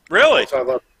 tomorrow. Really?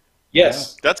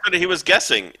 Yes. That's what he was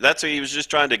guessing. That's what he was just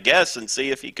trying to guess and see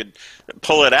if he could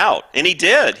pull it out. And he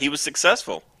did. He was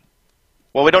successful.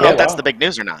 Well, we don't know if that's the big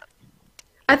news or not.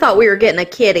 I thought we were getting a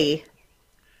kitty.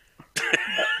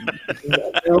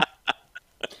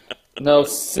 No,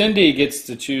 Cindy gets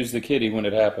to choose the kitty when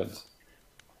it happens.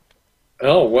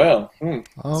 Oh, well.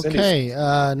 Okay,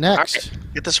 next.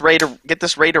 Right. Get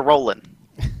this raider rolling.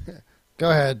 Go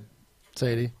ahead,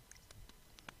 Sadie.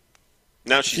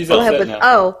 Now she's Go ahead upset with, now.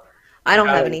 oh, I don't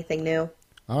have anything new.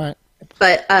 All right.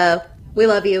 But we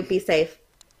love you. Be safe.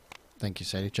 Thank you,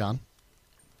 Sadie. John?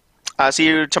 See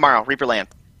you tomorrow, Reaper Land.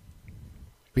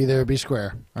 Be there, be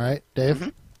square. All right,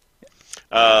 Dave?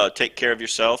 Take care of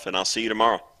yourself, and I'll see you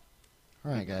tomorrow.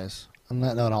 All right, guys. On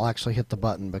that note, I'll actually hit the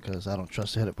button because I don't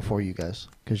trust to hit it before you guys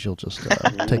because you'll just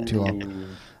take too long.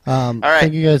 All right.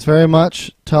 Thank you guys very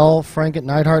much. Tell Frank at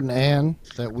Neidhart and Ann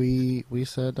that we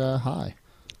said hi.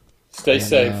 Stay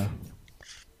safe.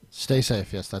 Stay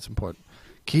safe. Yes, that's important.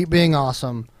 Keep being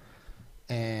awesome,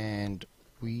 and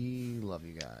we love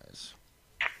you guys.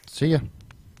 See ya. See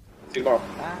you tomorrow.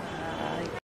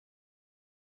 Bye.